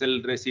 better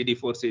CD4,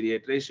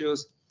 CD8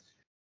 ratios,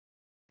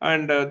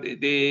 and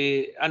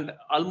and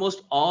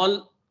almost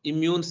all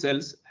immune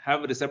cells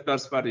have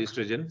receptors for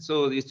estrogen.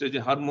 So the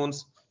estrogen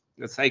hormones,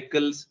 the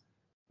cycles,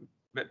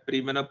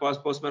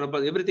 premenopause,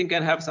 postmenopause, everything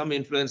can have some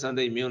influence on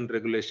the immune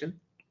regulation.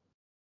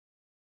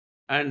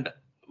 And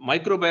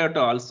microbiota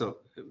also,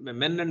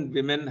 men and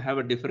women have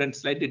a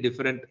slightly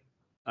different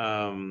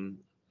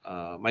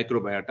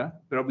microbiota,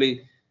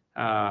 probably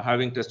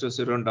having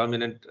testosterone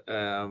dominant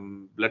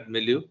blood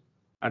milieu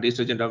and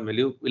estrogen dominant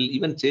milieu will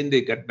even change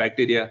the gut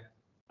bacteria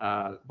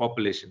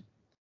population.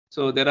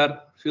 So there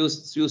are few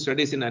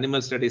studies in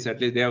animal studies, at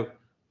least they have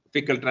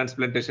fecal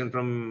transplantation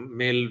from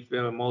male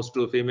mouse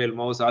to female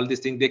mouse, all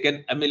these things, they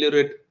can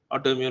ameliorate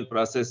autoimmune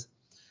process.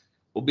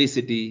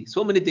 Obesity,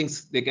 so many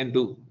things they can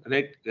do,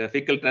 right?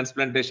 Fecal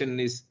transplantation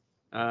is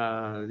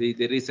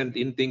the recent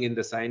in thing in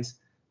the science.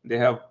 They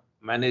have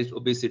managed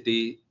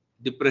obesity,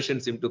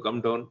 depression seem to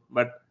come down,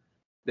 but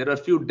there are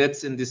few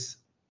deaths in this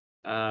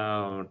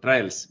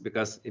trials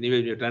because anyway,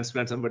 when you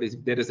transplant somebody,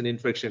 if there is an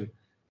infection,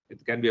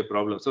 it can be a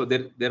problem. So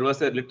there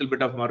was a little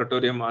bit of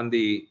moratorium on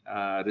the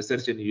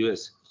research in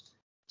US.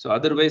 So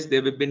otherwise,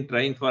 they've been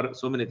trying for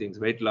so many things: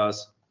 weight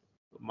loss,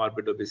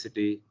 morbid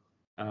obesity,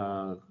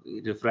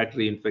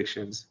 refractory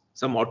infections,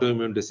 some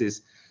autoimmune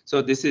disease.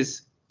 So this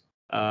is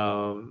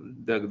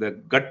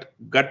the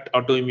gut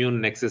autoimmune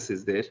nexus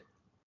is there.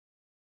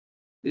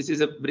 This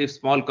is a brief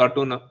small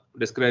cartoon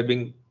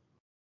describing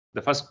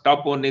the first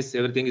top one is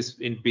everything is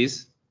in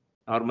peace,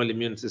 normal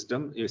immune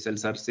system, your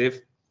cells are safe.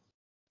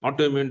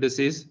 Autoimmune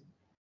disease,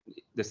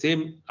 the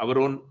same, our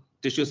own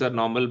tissues are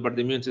normal, but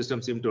the immune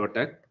system seem to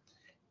attack,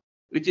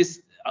 which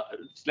is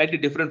slightly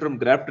different from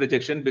graft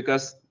rejection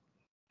because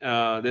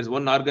there's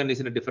one organ is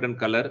in a different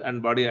color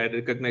and body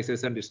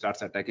recognizes and it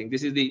starts attacking.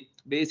 This is the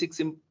basic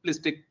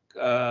simplistic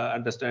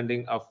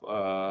understanding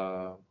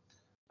of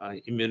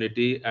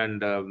immunity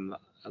and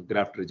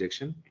graft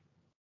rejection.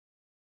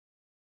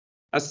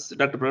 As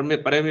Dr.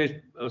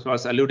 Parame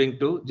was alluding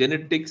to,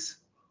 genetics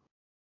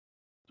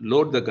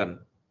load the gun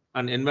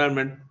and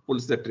environment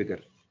pulls the trigger.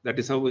 That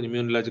is how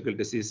immunological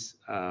disease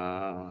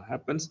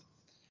happens.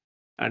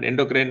 And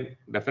endocrine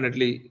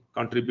definitely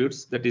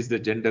contributes. That is the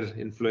gender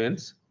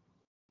influence.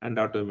 And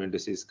autoimmune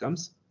disease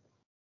comes.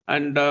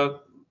 And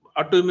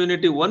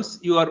autoimmunity, once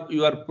you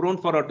are prone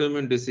for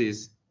autoimmune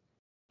disease,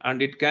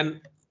 and it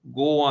can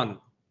go on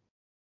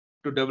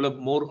to develop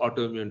more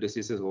autoimmune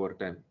diseases over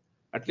time.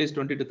 At least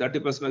 20 to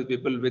 30% of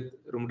people with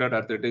rheumatoid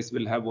arthritis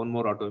will have one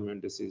more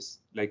autoimmune disease,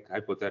 like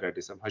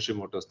hypothyroidism,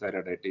 Hashimoto's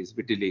thyroiditis,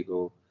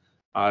 vitiligo,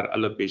 or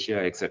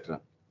alopecia, etc.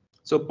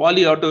 So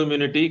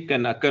polyautoimmunity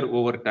can occur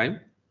over time,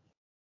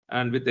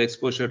 and with the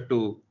exposure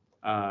to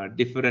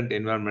different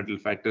environmental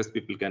factors,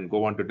 people can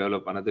go on to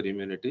develop another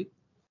immunity.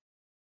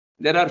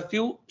 There are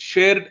few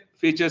shared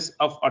features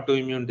of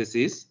autoimmune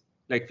disease,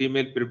 like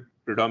female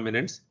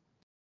predominance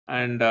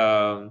and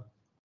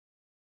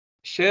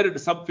shared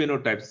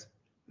subphenotypes.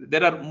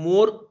 There are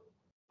more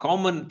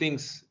common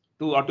things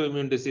to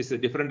autoimmune diseases,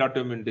 different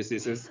autoimmune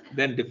diseases,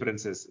 than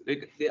differences.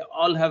 They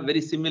all have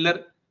very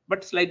similar,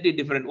 but slightly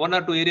different. One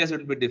or two areas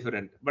would be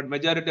different, but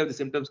majority of the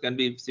symptoms can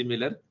be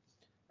similar.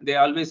 They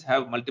always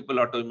have multiple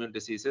autoimmune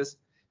diseases.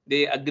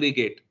 They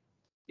aggregate.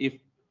 If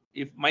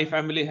my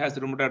family has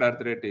rheumatoid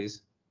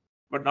arthritis,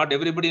 but not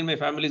everybody in my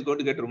family is going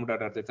to get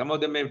rheumatoid arthritis. Some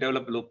of them may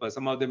develop lupus,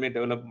 some of them may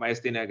develop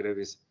myasthenia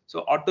gravis.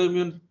 So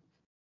autoimmune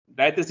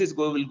diathesis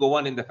will go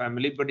on in the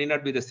family, but may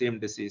not be the same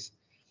disease.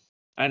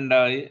 And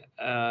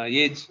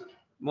age,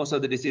 most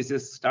of the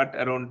diseases start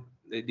around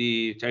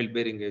the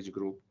childbearing age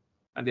group,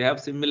 and they have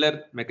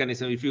similar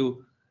mechanism.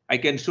 I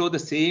can show the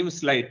same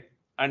slide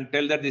and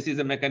tell that this is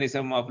a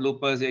mechanism of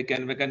lupus,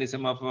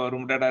 mechanism of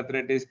rheumatoid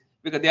arthritis,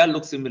 because they all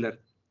look similar.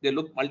 They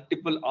look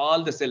multiple,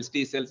 all the cells,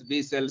 T cells,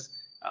 B cells,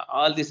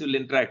 all this will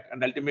interact,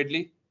 and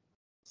ultimately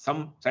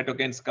some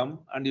cytokines come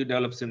and you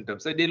develop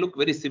symptoms. So they look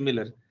very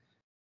similar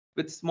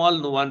with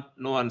small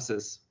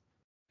nuances.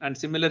 And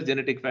similar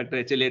genetic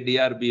factor,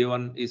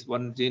 HLA-DR-BA1 is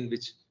one gene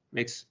which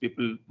makes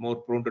people more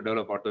prone to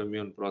develop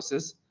autoimmune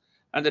process.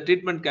 And the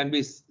treatment can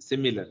be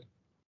similar.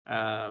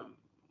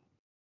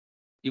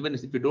 Even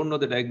if you don't know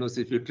the diagnosis,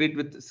 if you treat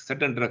with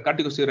certain drug,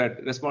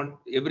 corticosteroid, respond,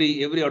 every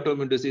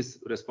autoimmune disease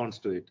responds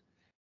to it.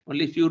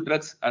 Only few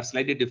drugs are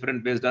slightly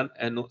different based on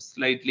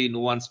slightly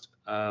nuanced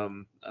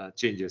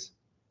changes.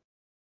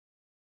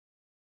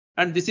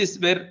 And this is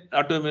where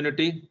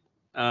autoimmunity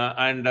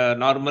and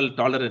normal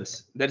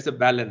tolerance, there is a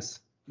balance.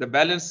 The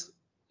balance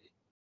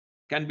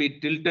can be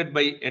tilted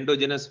by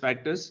endogenous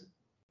factors,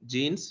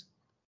 genes,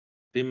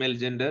 female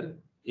gender,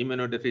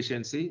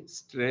 immunodeficiency,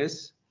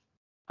 stress,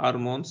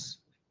 hormones,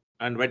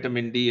 and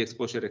vitamin D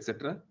exposure,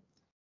 etc.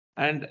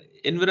 And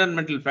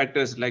environmental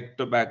factors like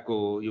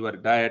tobacco, your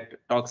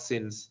diet,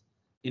 toxins,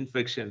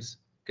 infections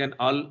can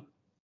all,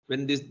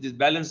 when this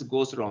balance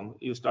goes wrong,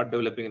 you start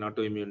developing an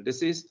autoimmune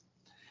disease.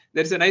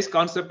 There's a nice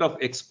concept of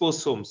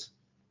exposomes.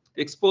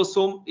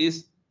 Exposome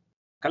is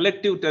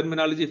collective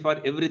terminology for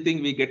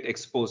everything we get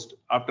exposed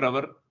after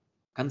our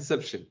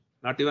conception,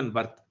 not even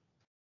birth.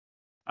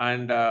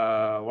 And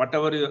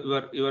whatever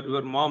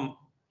your mom,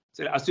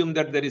 say, assume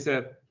that there is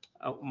a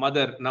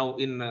mother now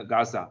in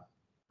Gaza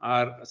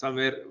or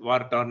somewhere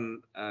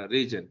war-torn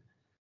region,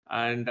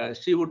 and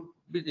she would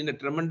be in a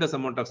tremendous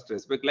amount of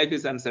stress. But life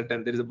is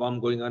uncertain. There is a bomb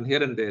going on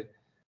here and there,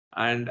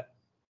 and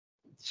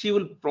she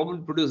will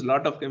probably produce a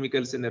lot of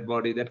chemicals in her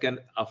body that can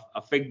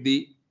affect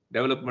the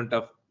development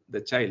of the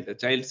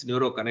child's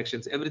neuro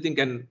connections. Everything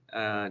can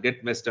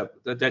get messed up.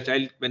 The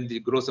child, when they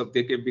grows up,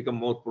 they can become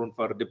more prone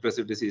for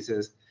depressive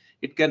diseases.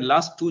 It can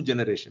last 2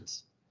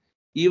 generations.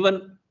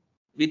 Even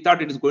we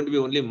thought it is going to be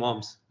only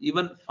moms,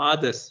 even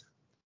fathers.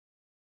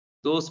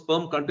 Those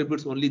sperm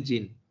contributes only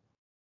gene.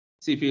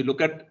 See, if you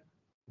look at,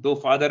 though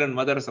father and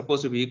mother are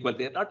supposed to be equal,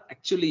 they are not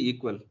actually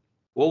equal.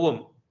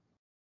 Ovum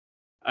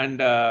and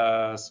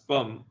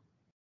sperm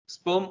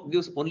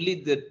gives only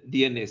the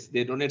DNAs.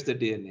 They donate the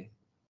DNA.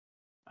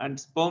 And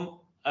sperm,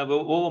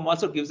 ovum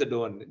also gives the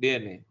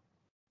DNA.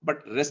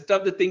 But rest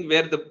of the thing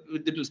where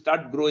it will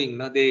start growing,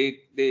 now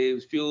they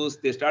fuse,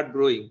 they start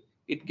growing.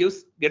 It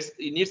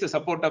needs the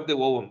support of the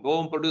ovum.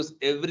 Ovum produces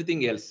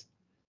everything else.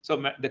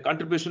 So the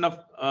contribution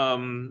of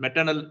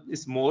maternal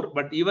is more,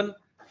 but even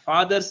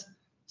father's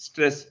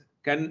stress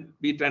can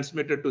be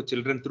transmitted to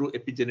children through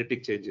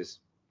epigenetic changes.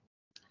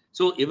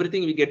 So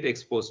everything we get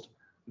exposed,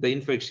 the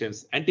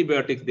infections,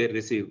 antibiotics they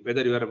receive,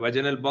 whether you are a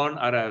vaginal born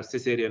or a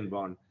cesarean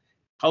born,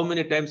 how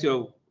many times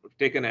you have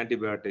taken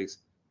antibiotics.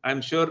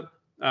 I'm sure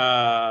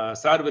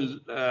Sir will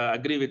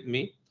agree with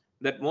me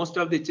that most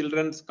of the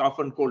children's cough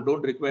and cold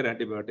don't require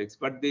antibiotics,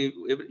 but they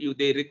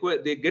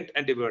get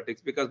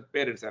antibiotics because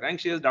parents are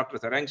anxious,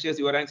 doctors are anxious,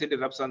 your anxiety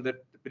rubs on the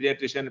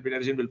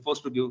pediatrician will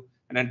force to give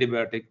an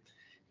antibiotic.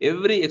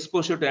 Every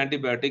exposure to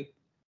antibiotic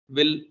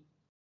will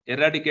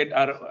eradicate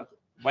or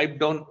wipe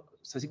down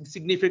a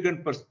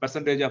significant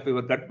percentage of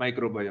your gut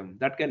microbiome.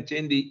 That can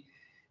change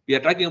we are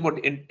talking about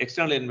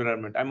external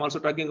environment. I'm also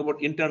talking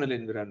about internal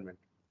environment.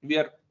 We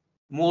are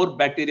more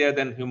bacteria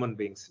than human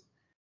beings.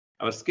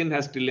 Our skin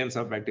has trillions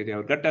of bacteria.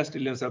 Our gut has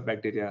trillions of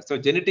bacteria. So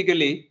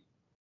genetically,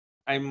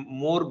 I'm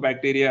more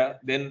bacteria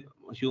than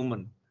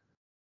human,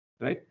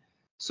 right?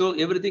 So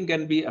everything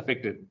can be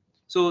affected.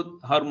 So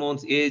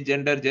hormones, age,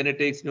 gender,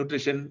 genetics,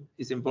 nutrition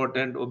is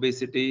important,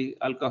 obesity,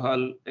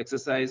 alcohol,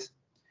 exercise,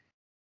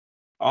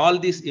 all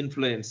these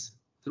influence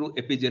through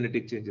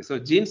epigenetic changes. So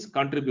genes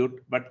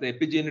contribute, but the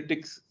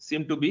epigenetics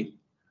seem to be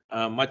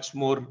much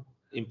more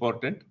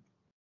important.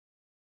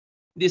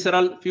 These are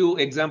all few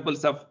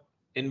examples of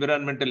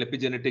environmental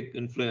epigenetic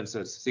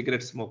influencers: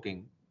 cigarette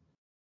smoking,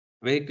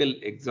 vehicle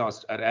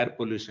exhaust or air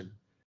pollution.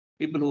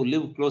 People who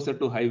live closer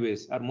to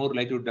highways are more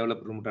likely to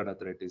develop rheumatoid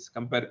arthritis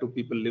compared to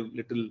people who live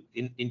little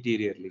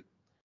interiorly.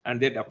 And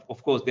they,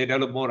 of course, they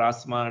develop more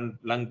asthma and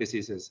lung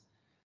diseases.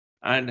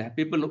 And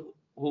people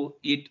who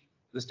eat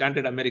the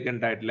standard American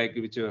diet, like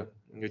which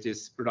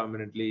is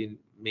predominantly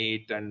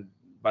meat and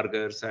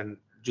burgers and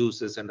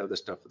juices and other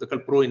stuff, the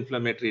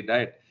pro-inflammatory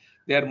diet,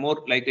 they are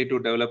more likely to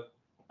develop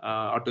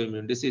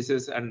autoimmune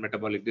diseases and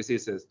metabolic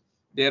diseases.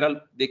 They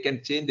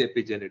can change the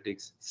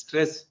epigenetics.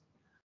 Stress,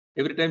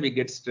 every time we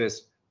get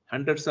stressed,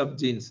 hundreds of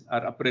genes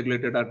are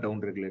upregulated or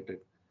downregulated.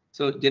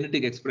 So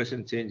genetic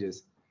expression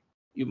changes.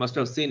 You must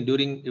have seen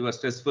during your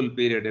stressful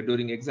period,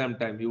 during exam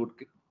time, you would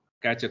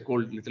catch a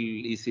cold little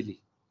easily.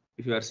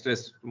 If you are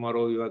stressed,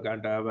 tomorrow you are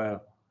going to have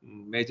a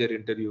major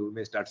interview, you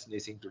may start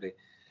sneezing today.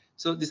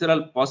 So these are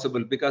all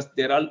possible because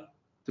they're all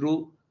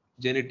through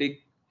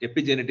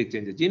epigenetic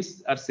changes.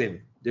 Genes are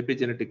same,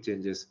 epigenetic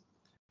changes.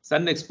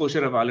 Sun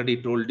exposure, I've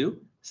already told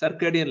you.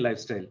 Circadian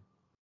lifestyle.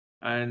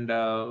 And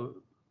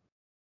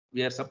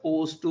we are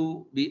supposed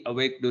to be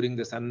awake during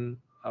the sun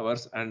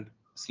hours and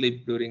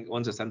sleep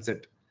once the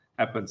sunset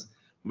happens.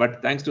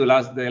 But thanks to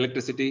the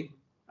electricity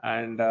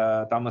and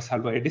Thomas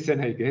Alva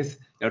Edison, I guess,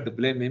 you have to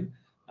blame him.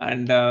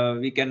 And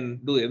we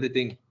can do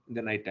everything in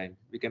the night time.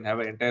 We can have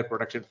an entire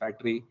production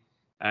factory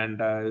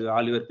And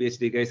all your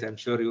PhD guys, I'm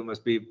sure you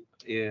must be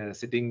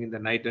sitting in the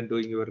night and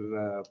doing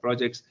your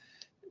projects.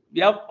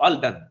 We have all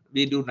done.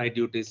 We do night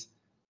duties.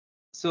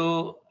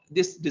 So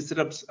this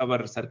disrupts our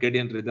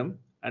circadian rhythm,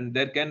 and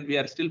we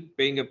are still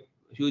paying a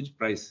huge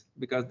price,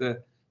 because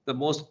the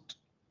most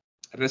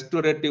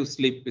restorative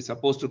sleep is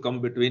supposed to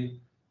come between,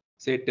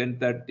 say,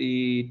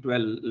 10:30,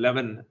 12,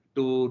 11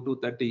 to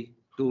 2:30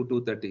 to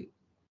 2:30,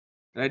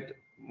 right?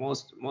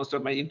 Most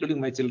of my, including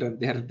my children,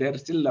 they're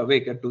still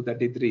awake at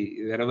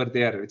 2:33, wherever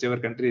they are, whichever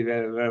country,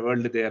 where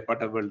world they are,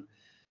 part of world.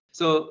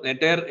 So the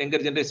entire younger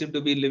generation seem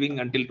to be living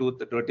until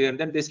 2:30, and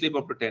then they sleep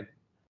up to 10.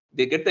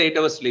 They get the 8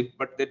 hours sleep,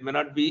 but that may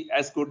not be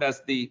as good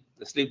as the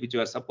sleep which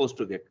you are supposed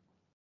to get.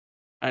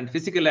 And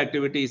physical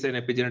activity is an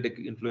epigenetic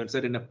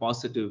influencer in a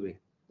positive way.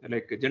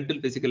 Like gentle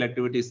physical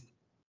activity is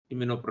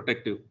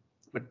immunoprotective,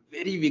 but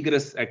very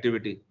vigorous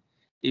activity.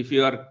 If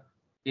you are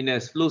in a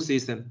flu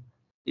season,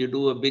 you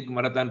do a big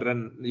marathon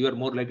run, you are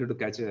more likely to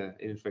catch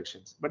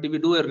infections. But if you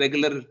do a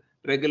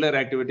regular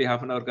activity,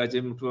 half an hour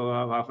gym,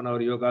 half an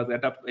hour yoga,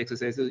 that up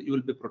exercises, you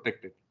will be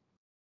protected.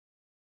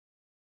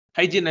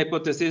 Hygiene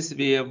hypothesis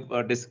we have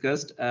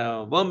discussed.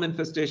 Worm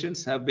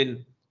infestations have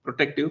been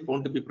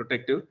found to be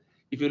protective.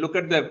 If you look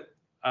at the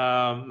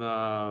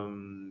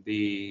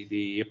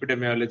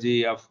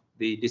epidemiology of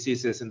the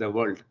diseases in the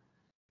world,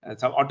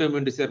 some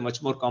autoimmune diseases are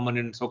much more common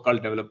in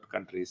so-called developed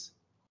countries.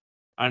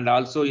 And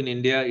also in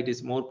India, it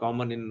is more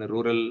common in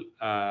rural,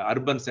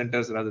 urban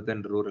centers rather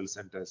than rural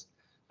centers.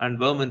 And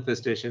worm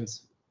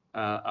infestations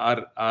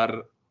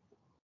are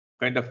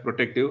kind of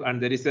protective.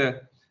 And there is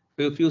a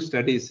few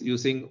studies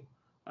using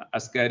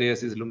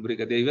Ascariasis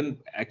lumbrica. They even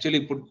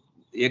actually put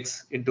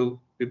eggs into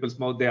people's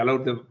mouth. They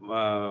allowed the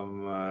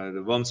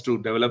worms to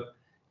develop.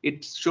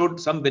 It showed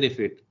some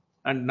benefit.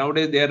 And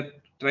nowadays they are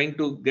trying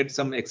to get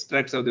some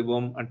extracts of the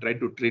worm and try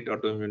to treat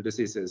autoimmune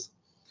diseases.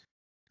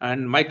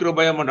 And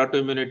microbiome and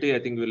autoimmunity, I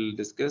think we'll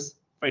discuss.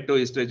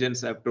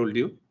 Phytoestrogens, I've told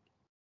you.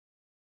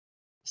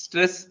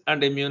 Stress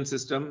and immune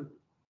system,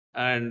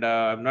 and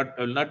I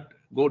will not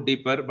go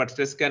deeper, but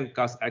stress can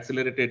cause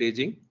accelerated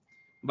aging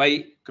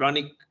by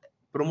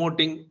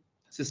promoting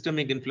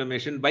systemic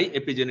inflammation by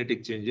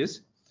epigenetic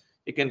changes.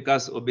 It can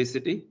cause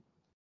obesity,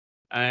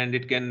 and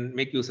it can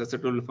make you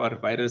susceptible for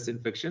virus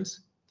infections,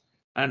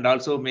 and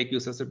also make you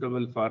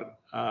susceptible for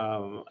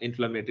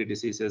inflammatory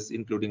diseases,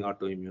 including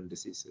autoimmune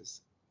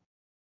diseases.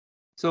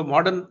 So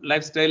modern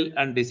lifestyle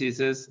and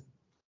diseases,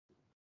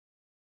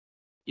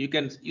 you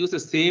can use the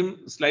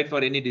same slide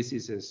for any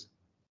diseases.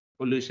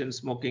 Pollution,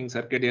 smoking,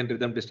 circadian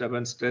rhythm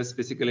disturbance, stress,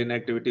 physical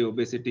inactivity,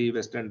 obesity,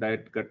 Western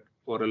diet, gut,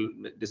 oral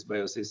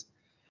dysbiosis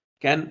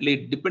can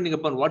lead, depending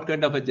upon what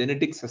kind of a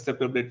genetic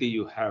susceptibility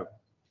you have.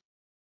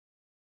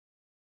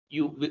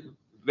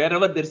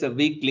 Wherever there's a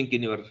weak link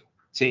in your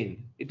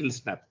chain, it will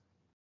snap.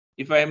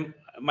 If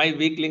my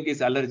weak link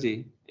is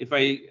allergy, if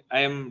I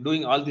am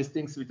doing all these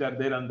things which are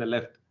there on the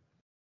left,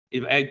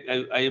 if I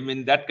am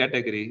in that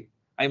category,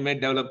 I may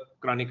develop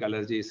chronic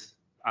allergies,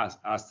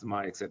 asthma,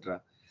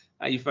 etc.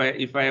 If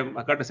I have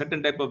got a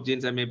certain type of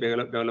genes, I may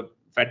develop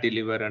fatty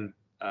liver and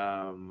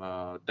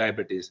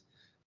diabetes,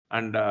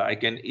 and I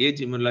can age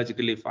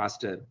immunologically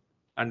faster.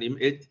 And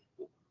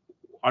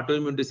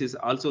autoimmune disease,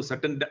 also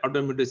certain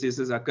autoimmune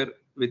diseases occur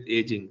with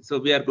aging, so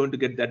we are going to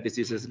get that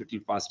diseases a little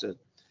faster.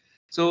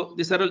 So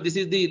this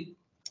is the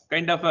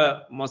kind of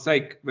a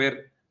mosaic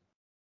where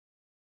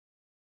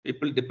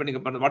people, depending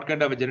upon what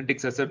kind of a genetic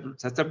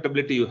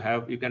susceptibility you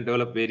have, you can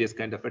develop various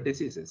kind of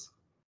diseases.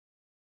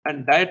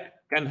 And diet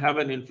can have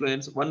an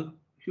influence. One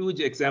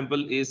huge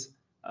example is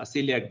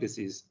celiac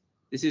disease.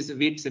 This is a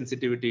wheat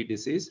sensitivity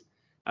disease,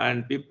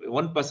 and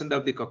 1%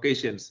 of the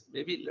Caucasians,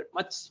 maybe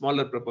much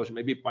smaller proportion,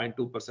 maybe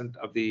 0.2%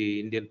 of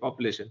the Indian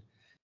population,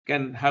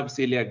 can have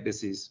celiac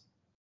disease.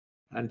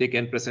 And they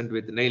can present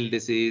with nail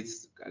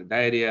disease,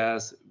 diarrhea,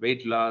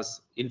 weight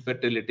loss,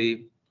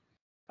 infertility,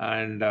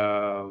 and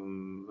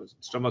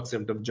stomach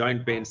symptoms,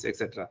 joint pains,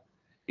 etc.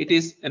 It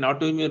is an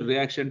autoimmune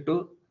reaction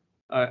to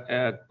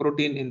a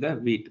protein in the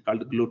wheat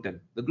called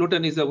gluten. The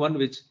gluten is the one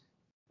which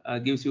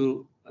gives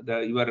you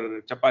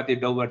your chapati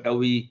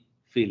doughy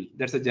feel.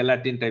 That's a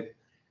gelatin type.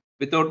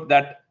 Without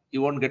that,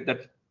 you won't get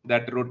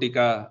that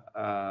rotika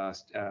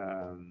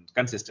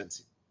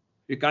consistency.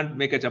 You can't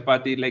make a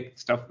chapati like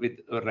stuff with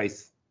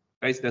rice.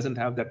 Rice doesn't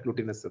have that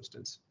glutinous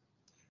substance.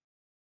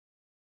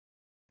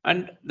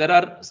 And there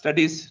are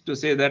studies to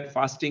say that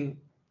fasting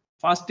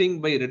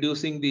by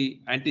reducing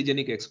the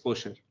antigenic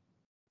exposure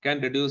can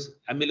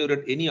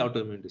ameliorate any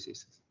autoimmune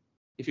diseases.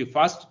 If you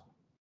fast,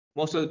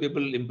 most of the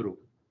people improve,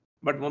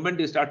 but the moment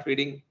you start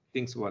feeding,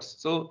 things worse.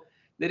 So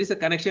there is a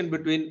connection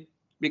between,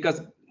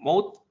 because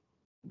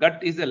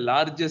gut is the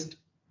largest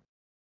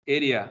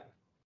area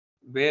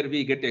where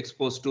we get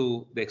exposed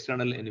to the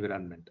external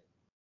environment.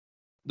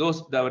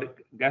 Our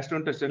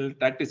gastrointestinal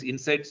tract is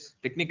inside,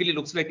 technically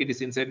looks like it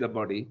is inside the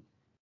body.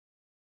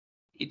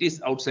 It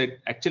is outside,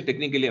 actually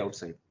technically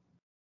outside,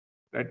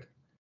 right?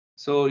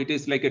 So it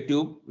is like a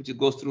tube which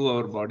goes through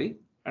our body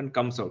and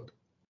comes out,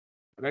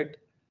 right?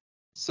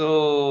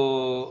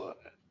 So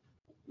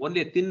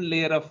only a thin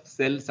layer of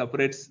cell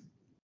separates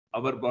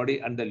our body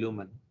and the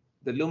lumen.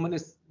 The lumen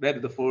is where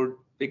the food,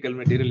 fecal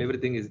material,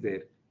 everything is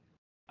there.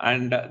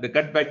 And the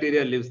gut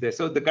bacteria lives there.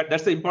 So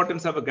that's the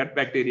importance of a gut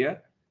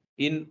bacteria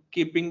in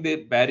keeping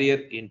the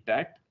barrier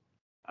intact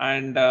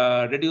and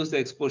reduce the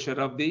exposure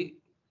of the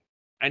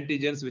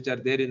antigens which are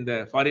there in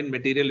the foreign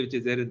material which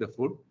is there in the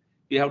food.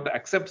 We have to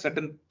accept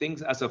certain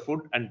things as a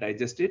food and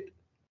digest it,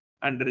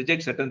 and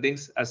reject certain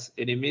things as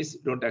enemies,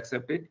 don't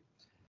accept it.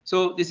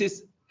 So this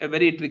is a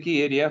very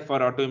tricky area for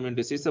autoimmune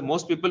disease. So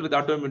most people with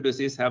autoimmune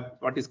disease have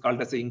what is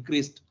called as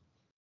increased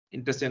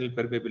intestinal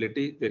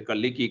permeability. They're called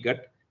leaky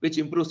gut, which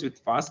improves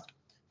with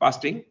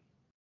fasting.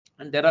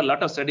 And there are a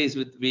lot of studies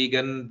with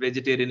vegan,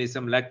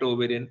 vegetarianism,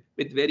 lacto-ovarian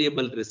with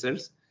variable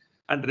results.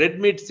 And red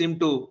meat seem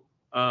to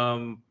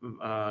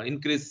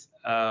increase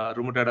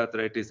rheumatoid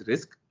arthritis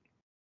risk.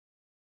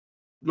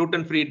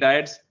 Gluten-free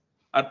diets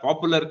are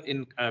popular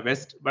in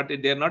West, but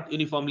they are not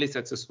uniformly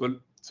successful.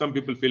 Some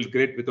people feel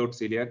great without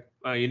celiac,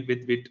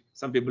 with wheat.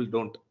 Some people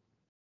don't.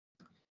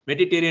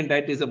 Mediterranean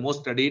diet is the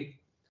most studied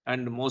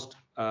and most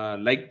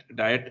liked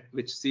diet,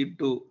 which seem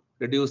to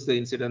reduce the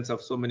incidence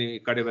of so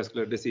many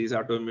cardiovascular disease,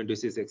 autoimmune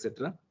disease,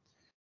 etc.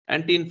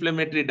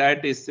 Anti-inflammatory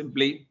diet is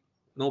simply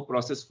no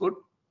processed food,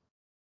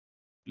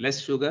 less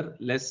sugar,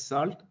 less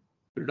salt,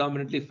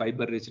 predominantly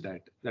fiber-rich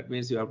diet. That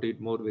means you have to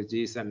eat more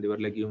veggies and your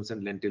legumes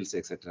and lentils,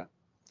 etc.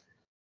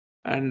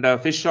 And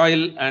fish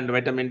oil and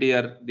vitamin D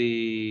are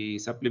the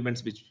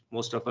supplements which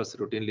most of us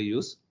routinely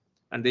use.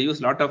 And they use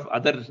a lot of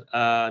other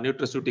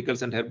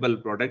nutraceuticals and herbal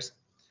products.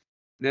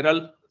 They're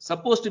all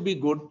supposed to be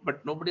good,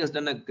 but nobody has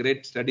done a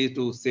great study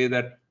to say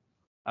that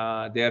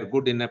they are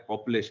good in a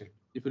population.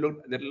 If you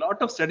look, there are a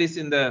lot of studies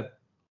in the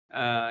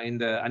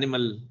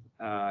animal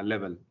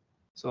level.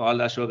 So all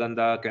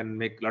ashwagandha can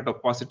make a lot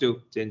of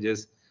positive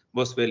changes.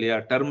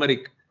 Boswellia,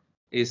 turmeric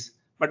is,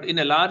 but in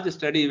a large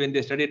study, when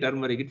they studied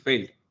turmeric, it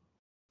failed.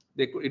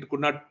 It could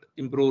not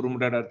improve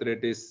rheumatoid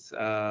arthritis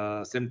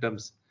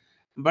symptoms,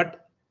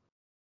 but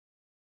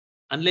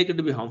unlikely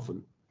to be harmful.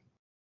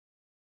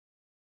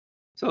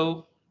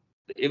 So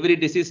every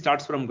disease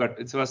starts from gut.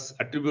 It was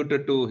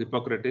attributed to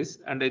Hippocrates,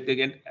 and I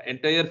think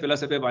entire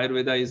philosophy of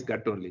Ayurveda is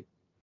gut only.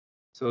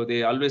 So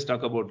they always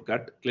talk about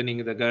gut,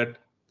 cleaning the gut,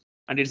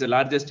 and it's the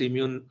largest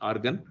immune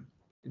organ.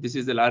 This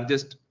is the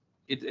largest.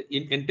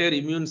 Entire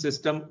immune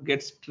system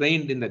gets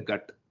trained in the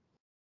gut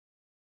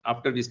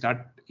after we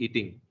start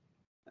eating.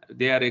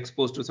 They are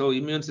exposed to, so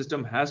immune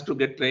system has to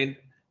get trained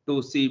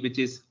to see which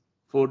is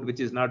food, which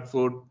is not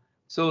food.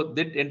 So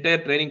that entire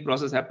training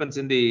process happens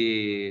in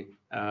the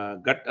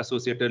gut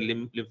associated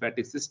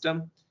lymphatic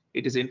system.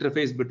 It is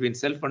interface between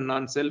self and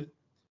non-self.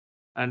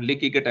 And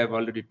leaky gut, I've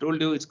already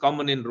told you, it's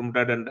common in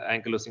rheumatoid and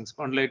ankylosing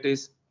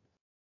spondylitis.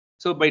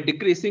 So by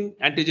decreasing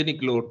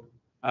antigenic load,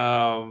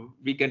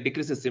 we can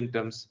decrease the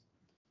symptoms.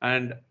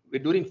 And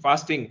during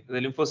fasting, the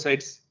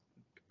lymphocytes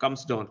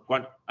comes down,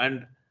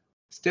 and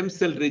stem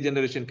cell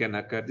regeneration can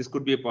occur. This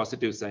could be a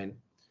positive sign.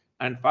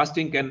 And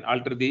fasting can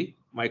alter the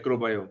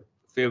microbiome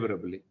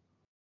favorably.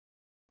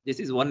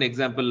 This is one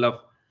example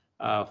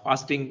of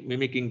fasting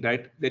mimicking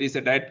diet. There is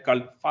a diet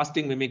called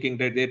fasting mimicking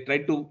diet. They try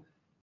to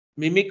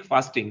mimic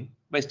fasting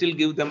by still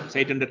give them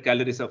 800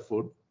 calories of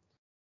food.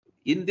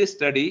 In this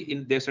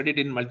study, they studied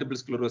in multiple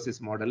sclerosis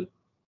model.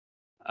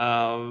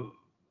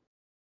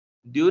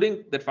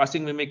 During that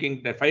fasting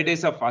mimicking, 5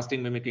 days of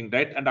fasting mimicking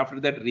diet, and after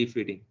that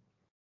refeeding.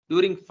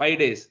 During 5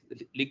 days,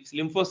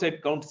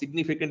 lymphocyte count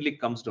significantly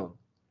comes down.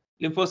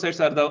 Lymphocytes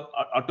are the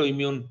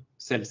autoimmune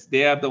cells.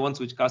 They are the ones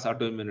which cause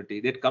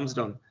autoimmunity. That comes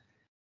down.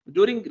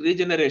 During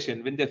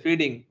regeneration, when the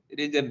feeding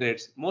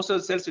regenerates, most of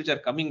the cells which are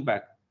coming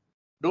back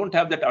don't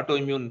have that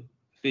autoimmune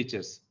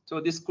features. So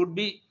this could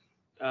be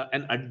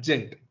an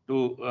adjunct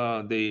to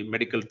the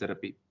medical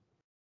therapy.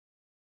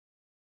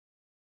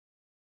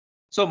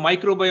 So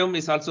microbiome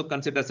is also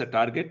considered as a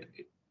target,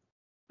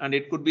 and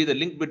it could be the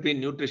link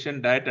between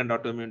nutrition, diet, and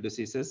autoimmune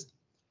diseases.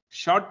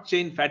 Short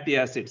chain fatty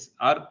acids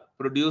are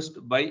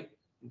produced by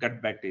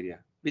gut bacteria,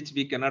 which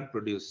we cannot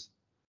produce.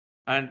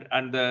 And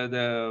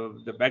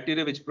the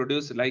bacteria which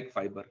produce like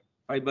fiber.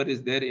 Fiber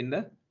is there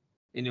in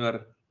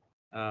your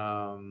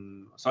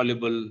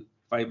soluble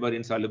fiber,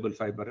 insoluble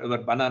fiber.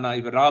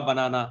 Your raw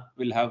banana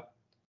will have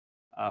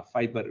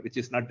fiber, which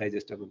is not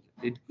digestible.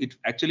 It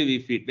actually we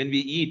feed. When we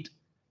eat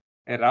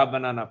a raw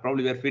banana,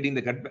 probably we are feeding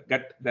the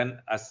gut than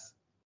us.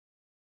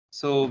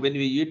 So when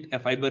we eat a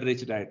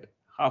fiber-rich diet,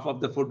 half of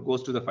the food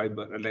goes to the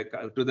fiber, like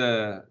to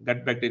the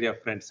gut bacteria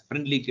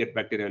friendly gut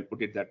bacteria, I'll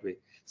put it that way.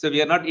 So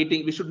we are not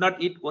eating, we should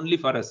not eat only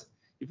for us.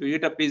 If you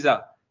eat a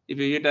pizza, if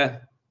you eat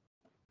a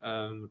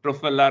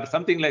truffle or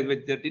something like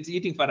that, it's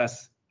eating for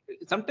us.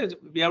 Sometimes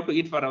we have to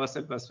eat for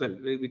ourselves as well.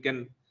 We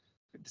can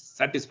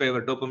satisfy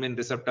our dopamine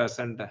receptors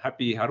and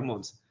happy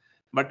hormones.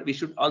 But we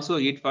should also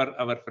eat for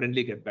our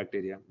friendly gut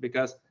bacteria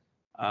because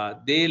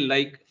they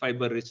like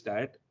fiber-rich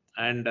diet.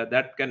 And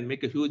that can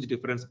make a huge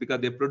difference because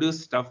they produce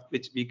stuff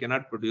which we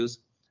cannot produce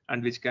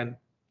and which can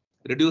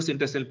reduce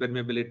intestinal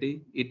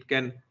permeability. It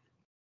can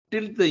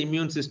tilt the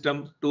immune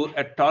system to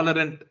a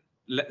tolerant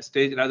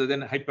stage rather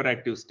than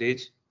hyperactive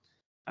stage.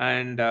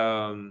 And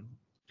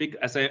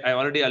as I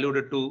already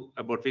alluded to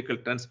about fecal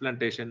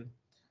transplantation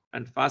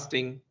and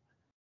fasting.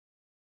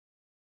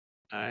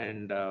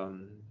 And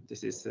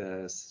this is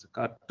a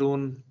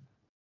cartoon.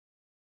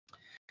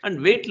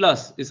 And weight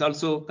loss is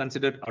also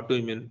considered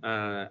autoimmune,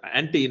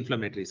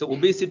 anti-inflammatory. So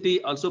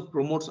obesity also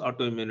promotes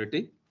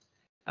autoimmunity,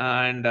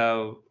 and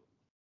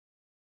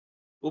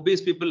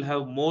obese people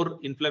have more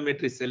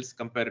inflammatory cells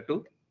compared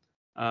to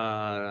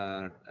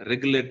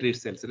regulatory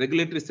cells.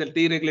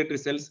 T regulatory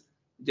cells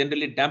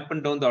generally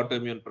dampen down the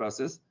autoimmune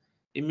process.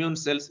 Immune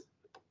cells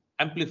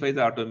amplify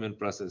the autoimmune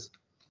process.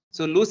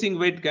 So losing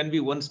weight can be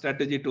one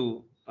strategy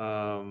to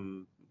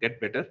get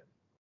better.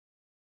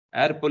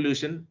 Air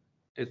pollution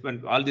is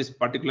when all these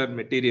particular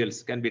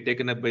materials can be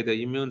taken up by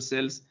the immune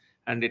cells,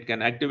 and it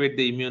can activate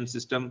the immune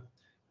system,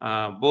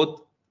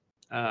 both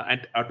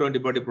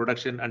autoantibody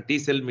production and T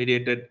cell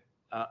mediated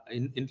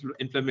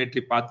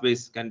inflammatory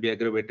pathways can be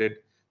aggravated,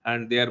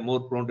 and they are more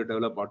prone to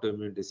develop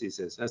autoimmune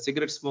diseases.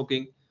 Cigarette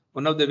smoking,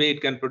 one of the way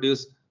it can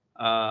produce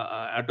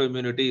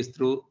autoimmunity is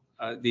through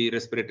the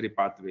respiratory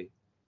pathway.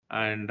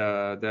 And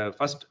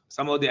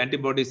some of the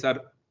antibodies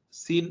are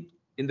seen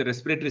in the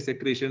respiratory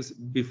secretions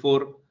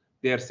before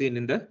they are seen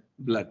in the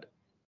blood.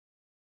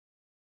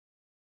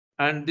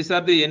 And these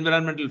are the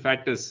environmental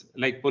factors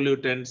like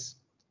pollutants,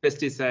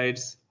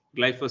 pesticides,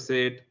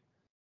 glyphosate,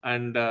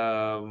 and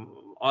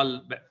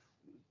all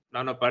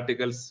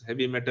nanoparticles,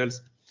 heavy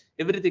metals.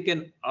 Everything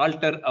can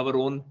alter our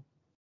own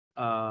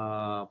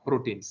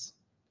proteins.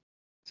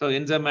 So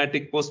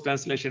enzymatic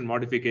post-translation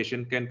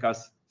modification can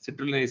cause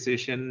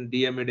citronization,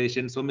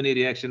 deamidation. So many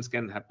reactions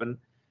can happen.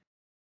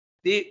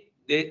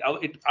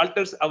 It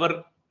alters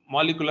our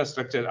molecular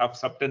structure of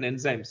certain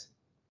enzymes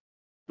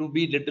to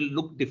be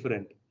look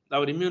different.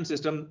 Our immune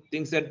system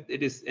thinks that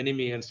it is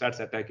enemy and starts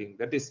attacking.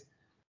 That is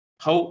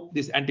how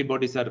these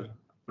antibodies are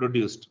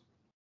produced.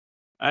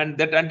 And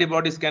that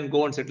antibodies can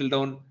go and settle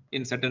down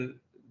in certain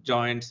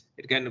joints.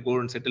 It can go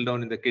and settle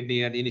down in the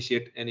kidney and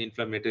initiate an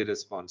inflammatory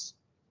response.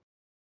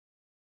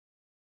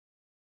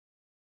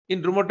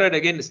 In rheumatoid,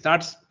 again, it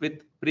starts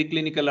with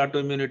preclinical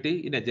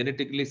autoimmunity in a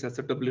genetically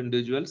susceptible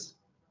individuals,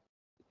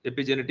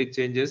 epigenetic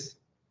changes,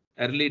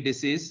 early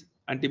disease,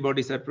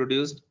 antibodies are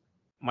produced,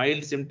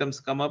 mild symptoms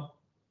come up.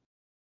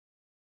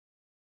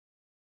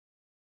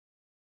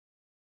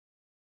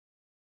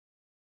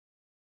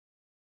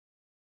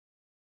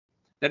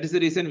 That is the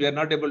reason we are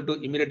not able to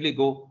immediately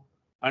go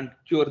and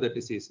cure the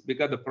disease,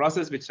 because the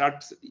process which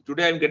starts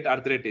today, I get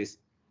arthritis,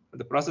 but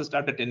the process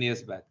started 10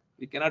 years back.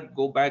 We cannot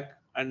go back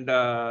and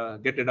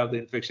get rid of the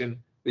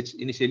infection which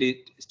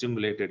initially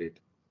stimulated it.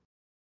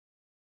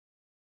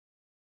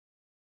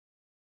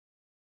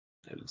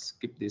 I will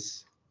skip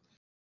this.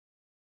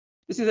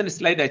 This is a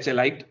slide which I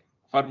liked.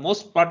 For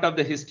most part of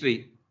the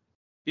history,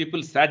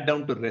 people sat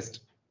down to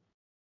rest.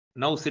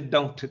 Now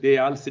they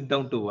all sit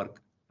down to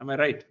work. Am I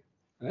right?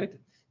 Right?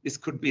 This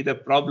could be the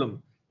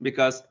problem,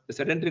 because the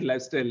sedentary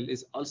lifestyle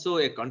is also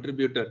a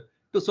contributor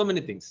to so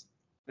many things.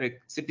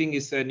 Like sitting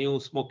is a new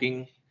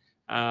smoking,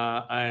 so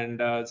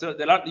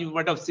a lot, you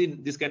might have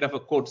seen this kind of a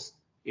quotes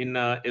in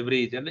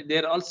every.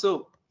 They're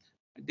also,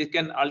 they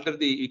can alter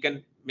you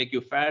can make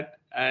you fat,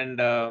 and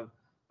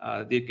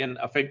they can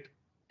affect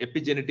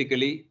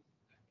epigenetically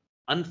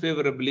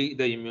unfavorably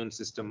the immune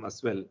system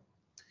as well.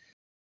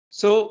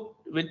 So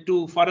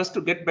for us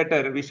to get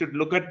better, we should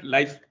look at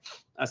life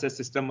as a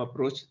system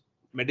approach.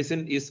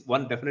 Medicine is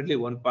definitely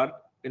one part.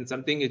 When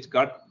something is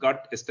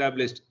got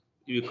established,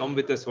 you come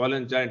with a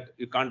swollen joint,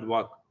 you can't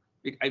walk.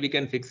 We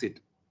can fix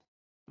it.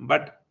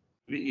 But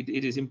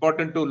it is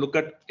important to look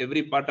at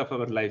every part of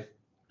our life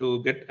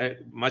to get a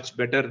much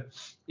better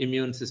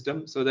immune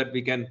system, so that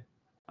we can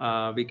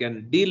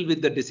deal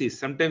with the disease.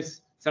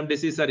 Sometimes some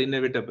diseases are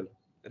inevitable,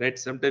 right?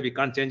 Sometimes we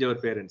can't change our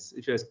parents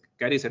if you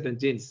carry certain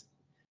genes,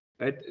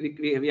 right?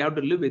 We have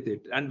to live with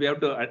it, and we have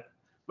to.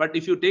 But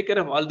if you take care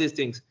of all these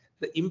things,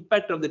 the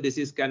impact of the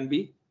disease can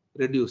be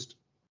reduced.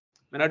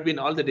 May not be in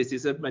all the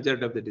diseases,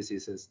 majority of the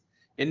diseases.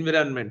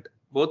 Environment,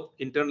 both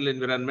internal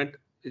environment,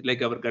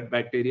 like our gut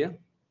bacteria,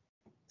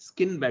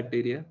 skin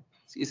bacteria,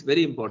 is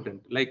very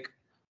important. Like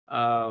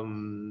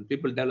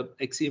people develop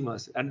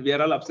eczemas, and we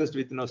are all obsessed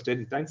with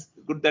sterile. Thanks,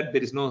 good that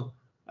there is no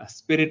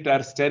spirit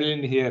or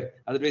sterile here.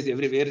 Otherwise,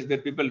 everywhere where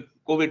people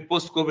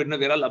post-COVID,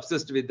 we're all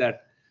obsessed with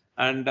that,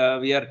 and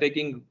we are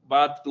taking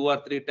bath 2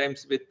 or 3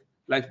 times with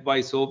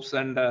Lifebuoy soaps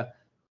and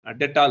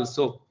Dettol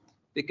soap.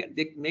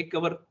 They make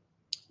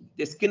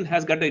the skin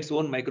has got its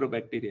own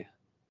microbacteria,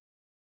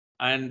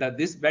 and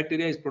this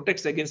bacteria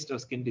protects against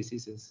skin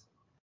diseases.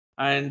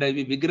 And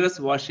vigorous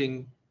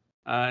washing.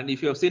 And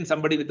if you have seen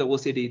somebody with the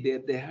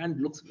OCD, their hand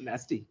looks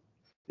nasty.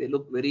 They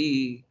look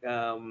very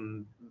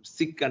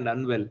sick and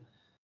unwell.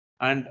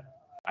 And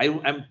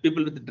I'm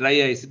people with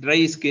dry eyes,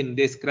 dry skin,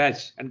 they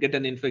scratch and get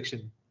an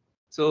infection.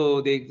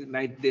 So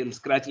they'll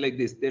scratch like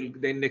this.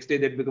 Then next day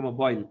they'll become a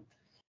boil.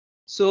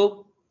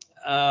 So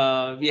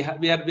we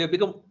have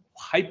become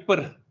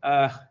hyper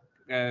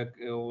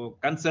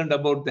concerned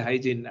about the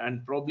hygiene,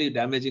 and probably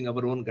damaging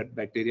our own gut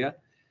bacteria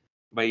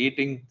by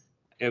eating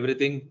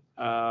everything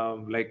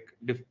like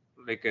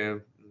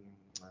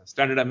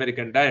standard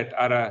American diet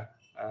or a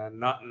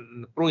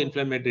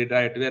pro-inflammatory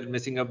diet, we are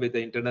messing up with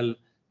the internal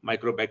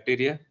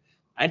microbacteria.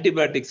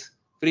 Antibiotics,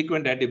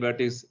 frequent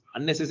antibiotics,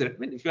 unnecessary. I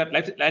mean, if you are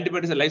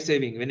antibiotics are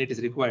life-saving when it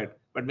is required,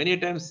 but many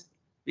times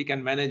we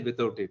can manage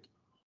without it.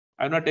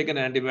 I have not taken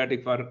an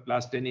antibiotic for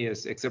last 10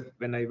 years, except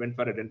when I went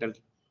for a dental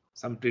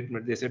some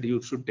treatment. They said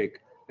you should take.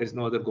 There is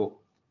no other go.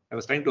 I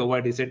was trying to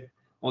avoid. He said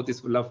mouth is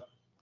full of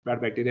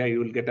bad bacteria. You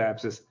will get an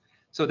abscess.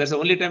 So that's the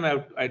only time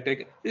I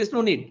take. There is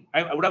no need.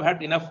 I would have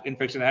had enough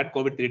infection. I had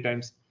COVID 3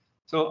 times.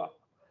 So,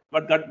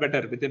 but got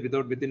better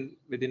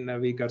within a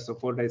week or so,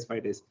 4 days,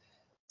 5 days.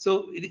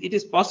 So it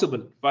is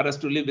possible for us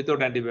to live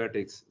without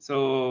antibiotics.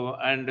 So,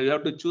 and you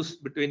have to choose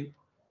between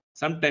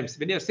sometimes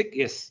when you are sick,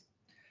 yes,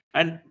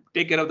 and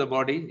take care of the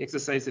body,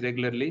 exercise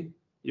regularly,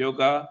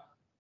 yoga,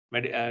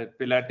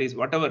 Pilates,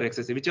 whatever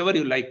exercise, whichever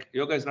you like.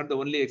 Yoga is not the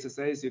only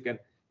exercise you can.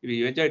 If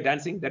you enjoy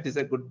dancing, that is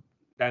a good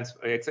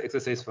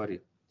exercise for you.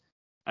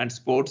 And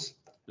sports,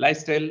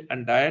 lifestyle,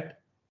 and diet.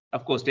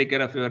 Of course, take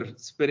care of your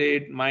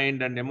spirit,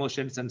 mind, and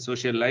emotions and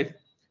social life.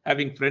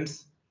 Having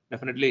friends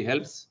definitely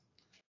helps,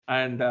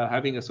 and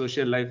having a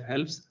social life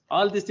helps.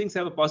 All these things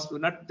have a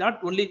positive,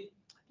 not only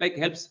like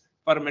helps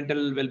for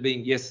mental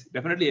well-being. Yes,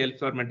 definitely helps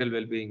for mental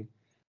well-being,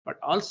 but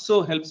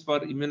also helps for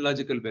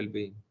immunological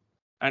well-being.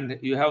 And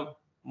you have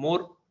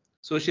more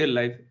social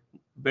life,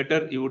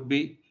 better you would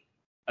be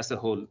as a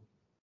whole.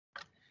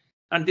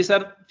 And these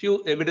are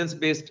few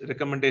evidence-based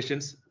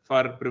recommendations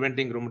for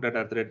preventing rheumatoid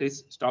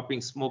arthritis: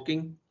 stopping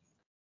smoking,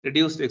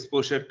 reduced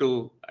exposure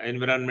to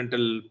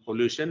environmental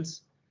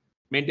pollutions,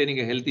 maintaining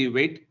a healthy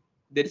weight.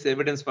 There is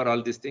evidence for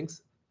all these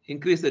things.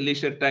 Increase the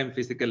leisure time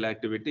physical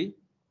activity,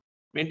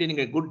 maintaining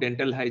a good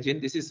dental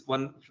hygiene. This is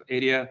one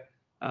area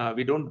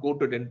we don't go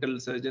to dental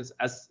surgeons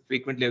as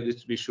frequently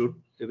as we should.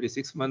 Every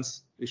 6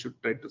 months, we should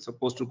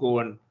supposed to go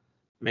and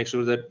make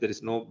sure that there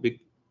is no big,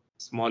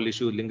 small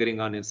issue lingering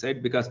on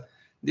inside, because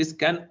this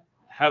can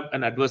have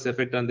an adverse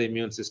effect on the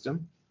immune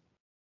system.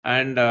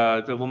 And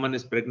if a woman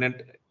is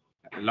pregnant,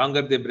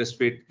 longer they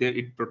breastfeed,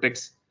 it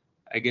protects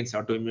against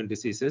autoimmune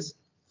diseases.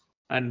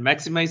 And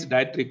maximize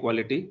dietary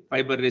quality,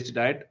 fiber-rich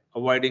diet,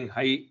 avoiding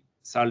high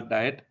salt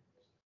diet.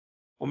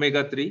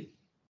 Omega-3,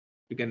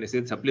 you can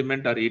say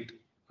supplement or eat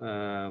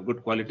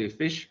good quality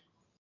fish.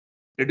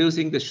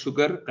 Reducing the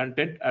sugar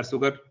content or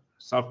sugar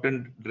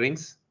softened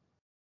drinks.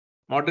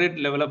 Moderate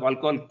level of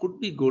alcohol could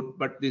be good,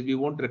 but we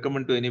won't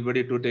recommend to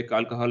anybody to take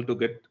alcohol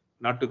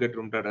not to get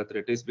rheumatoid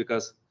arthritis,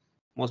 because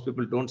most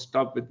people don't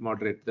stop with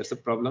moderate. That's a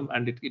problem,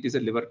 and it is a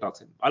liver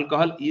toxin.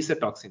 Alcohol is a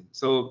toxin.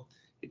 So,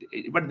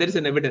 but there is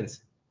an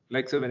evidence.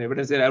 Like, so when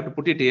evidence there, I have to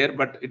put it here,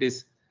 but it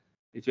is,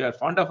 if you are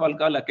fond of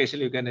alcohol,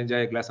 occasionally you can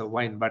enjoy a glass of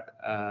wine, but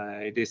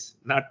it is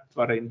not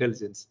for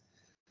indulgence.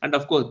 And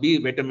of course, be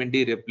vitamin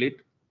D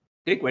replete.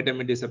 Take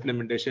vitamin D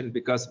supplementation,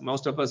 because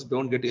most of us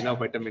don't get enough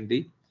vitamin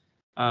D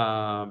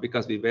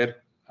because we wear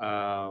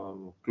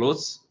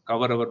clothes,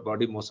 cover our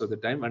body most of the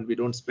time, and we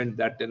don't spend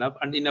that enough.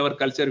 And in our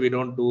culture, we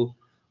don't do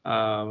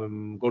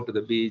go to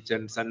the beach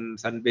and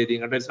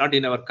sunbathing, and it's not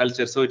in our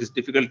culture, so it is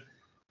difficult.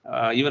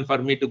 Even for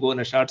me to go in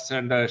a shorts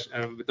and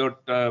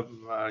without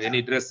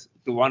any dress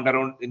to wander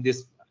around in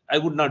this, I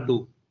would not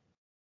do.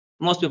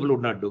 Most people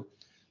would not do.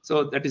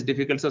 So that is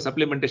difficult. So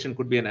supplementation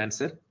could be an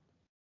answer.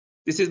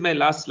 This is my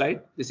last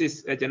slide. This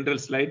is a general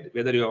slide.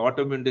 Whether you have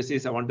autoimmune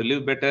disease, I want to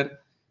live better,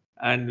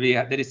 and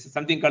there is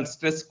something called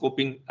stress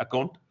coping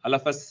account. All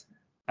of us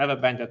have a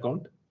bank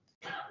account.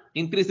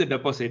 Increase the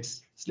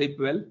deposits. Sleep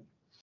well,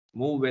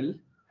 move well,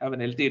 have a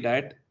healthy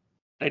diet,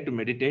 try to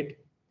meditate,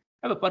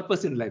 have a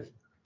purpose in life.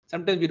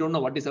 Sometimes we don't know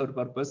what is our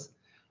purpose,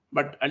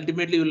 but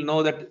ultimately you will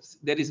know that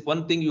there is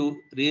one thing you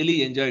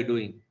really enjoy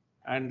doing.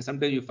 And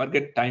sometimes you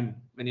forget time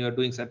when you are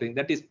doing something.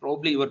 That is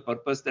probably your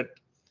purpose,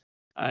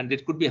 and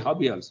it could be a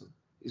hobby also.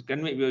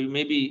 You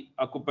may be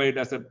occupied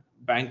as a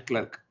bank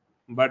clerk,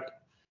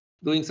 but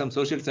doing some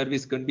social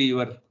service can be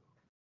your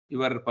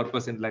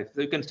purpose in life.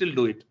 So you can still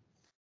do it.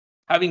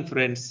 Having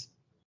friends,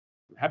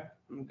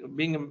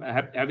 having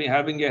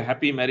a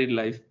happy married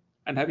life,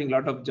 and having a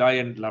lot of joy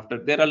and laughter.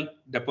 They're all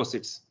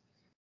deposits.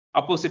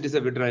 Opposite is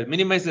a withdrawal.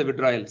 Minimize the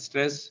withdrawal.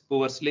 Stress,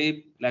 poor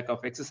sleep, lack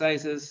of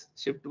exercises,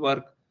 shift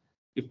work,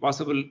 if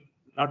possible,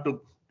 not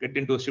to get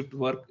into shift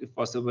work if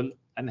possible,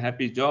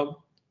 unhappy job,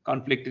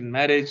 conflict in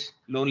marriage,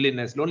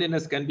 loneliness.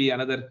 Loneliness can be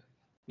another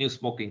new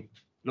smoking.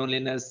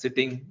 Loneliness,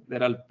 sitting,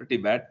 they're all pretty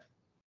bad.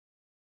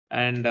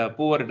 And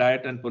poor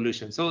diet and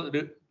pollution. So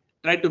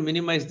try to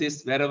minimize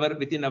this wherever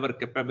within our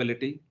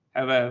capability.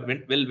 Have a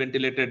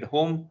well-ventilated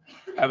home,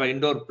 have an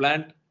indoor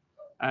plant,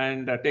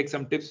 and take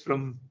some tips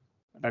from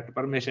Dr.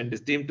 Parmesh and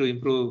his team to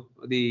improve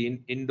the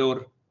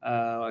indoor,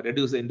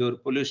 reduce the indoor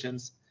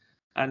pollutions.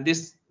 And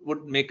this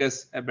would make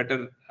us a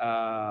better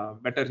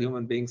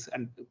human beings,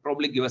 and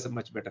probably give us a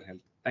much better health.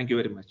 Thank you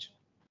very much.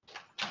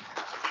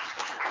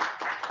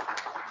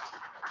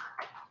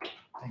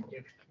 Thank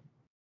you.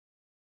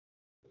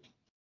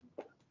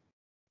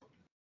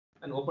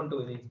 And open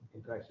to any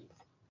interaction.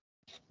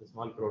 The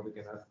small crowd, you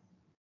can ask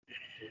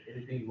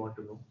anything you want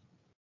to know.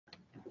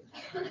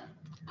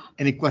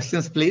 Any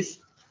questions, please?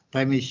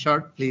 Time is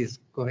short. Please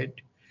go ahead.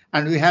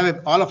 And we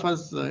have all of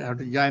us have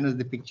to join us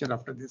the picture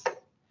after this.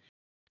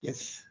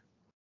 Yes.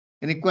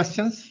 Any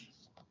questions?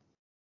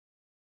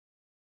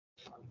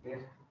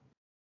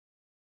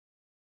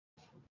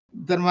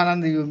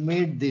 Dharmanand, you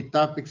made the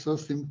topic so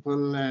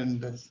simple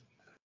and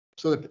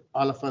so that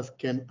all of us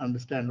can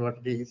understand what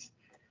it is.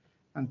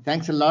 And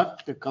thanks a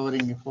lot for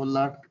covering a whole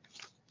lot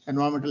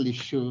environmental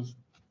issues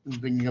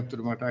and bringing up the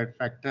rheumatoid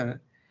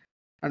factor.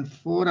 And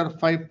 4 or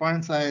 5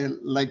 points I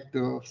like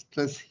to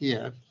stress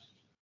here.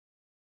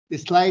 The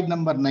slide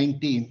number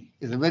 19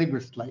 is a very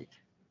good slide.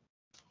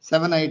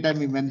 7 items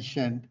we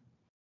mentioned.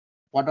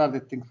 What are the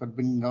things for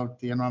bringing out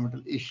the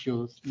environmental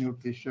issues,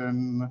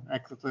 nutrition,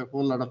 exercise, a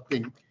whole lot of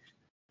things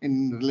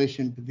in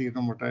relation to the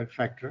rheumatoid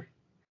factor.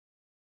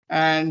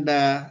 And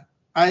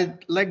I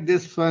like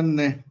this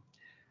one.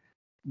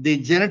 The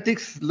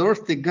genetics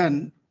loads the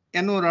gun,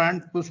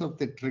 environment pulls up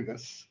the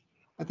triggers.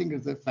 I think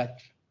it's a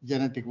fact,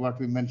 genetic, what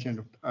we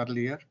mentioned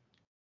earlier.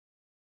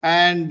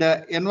 And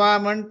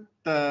environment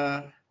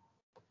has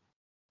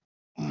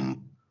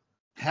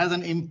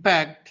an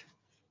impact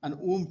on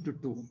womb to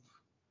tomb.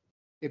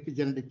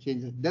 Epigenetic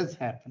changes does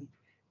happen.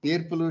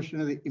 Air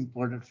pollution is an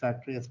important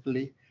factor,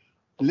 especially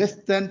less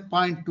than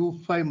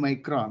 0.25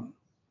 micron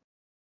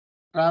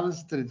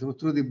travels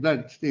through the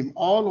bloodstream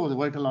all over the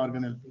vital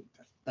organelle.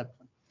 That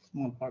one,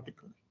 small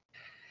particle.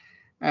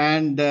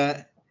 And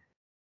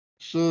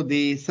so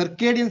the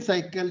circadian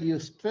cycle, you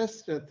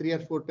stressed 3 or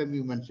 4 times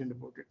you mentioned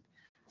about it.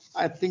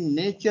 I think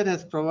nature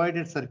has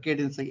provided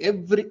circadian cycle.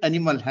 Every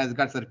animal has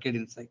got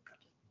circadian cycle.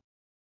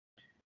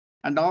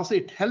 And also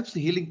it helps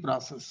the healing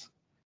process.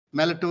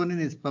 Melatonin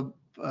is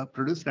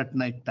produced at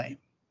night time.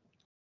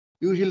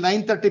 Usually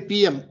 9:30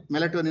 p.m.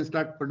 melatonin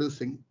start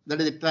producing. That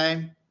is the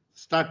time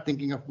start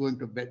thinking of going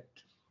to bed.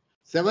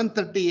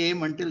 7:30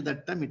 a.m. until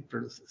that time it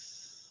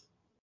produces.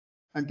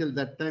 Until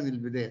that time it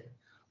will be there.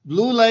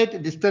 Blue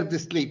light disturbs the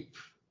sleep.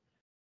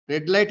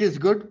 Red light is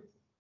good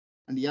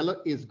and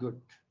yellow is good.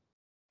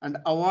 And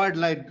avoid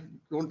light,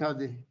 don't have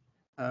the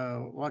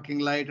walking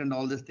light and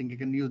all this thing. You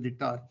can use the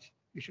torch.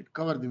 You should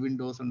cover the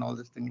windows and all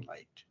this thing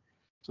light.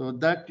 So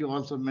that you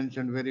also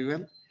mentioned very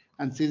well.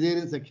 And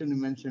cesarean section you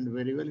mentioned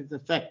very well. It's a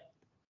fact.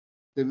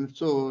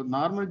 So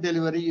normal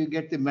delivery, you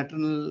get the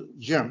maternal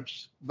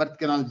germs, birth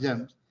canal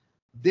germs.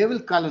 They will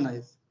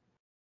colonize.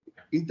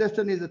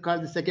 Intestine is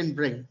called the second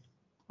brain.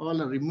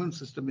 All our immune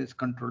system is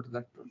controlled to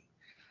that one.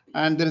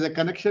 And there is a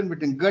connection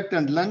between gut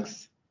and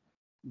lungs,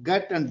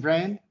 gut and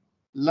brain,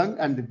 lung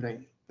and the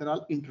brain. They're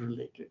all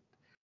interrelated.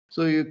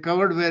 So you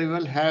covered very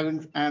well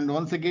having, and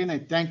once again, I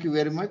thank you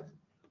very much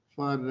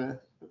for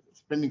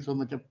spending so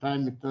much of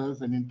time with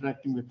us and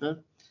interacting with us.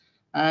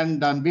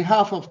 And on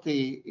behalf of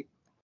the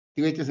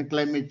UHS and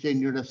Climate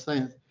Change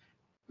Neuroscience,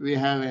 we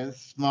have a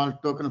small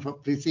token of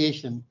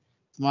appreciation,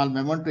 small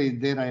memento is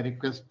there. I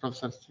request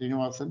Professor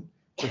Srinivasan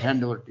to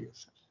hand over to you,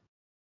 sir.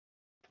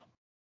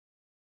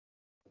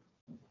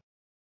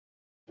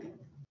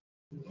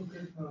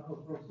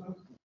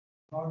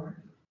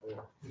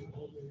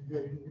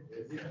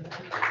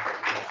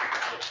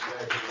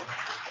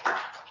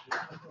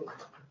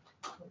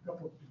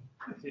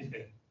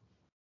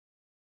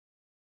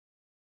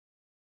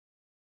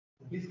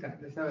 Please come,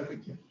 let's have a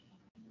picture.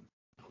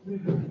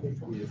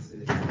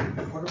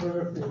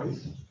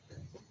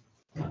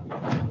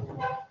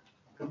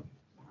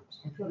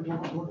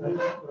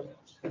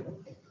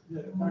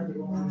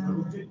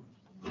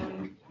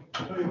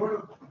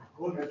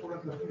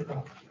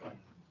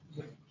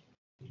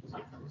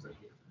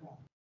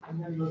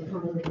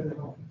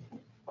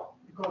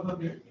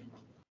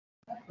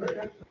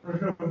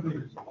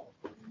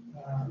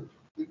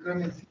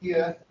 Vikram is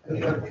here.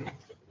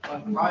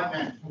 On my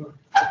hand,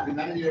 the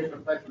manager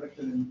of flight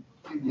production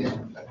in India.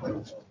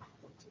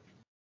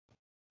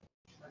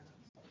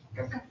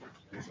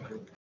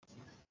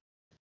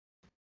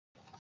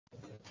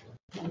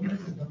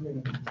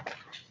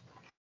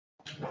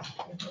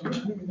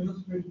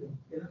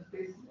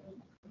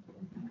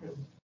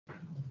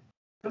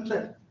 Come,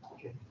 sir.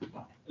 Okay.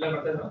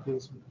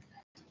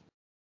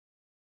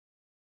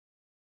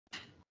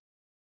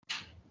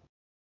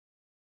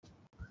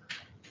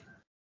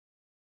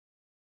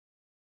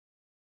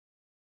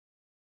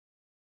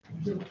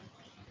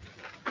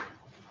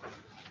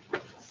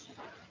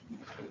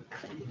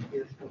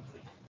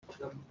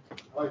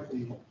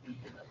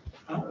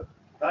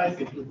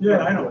 Yeah,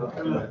 I know.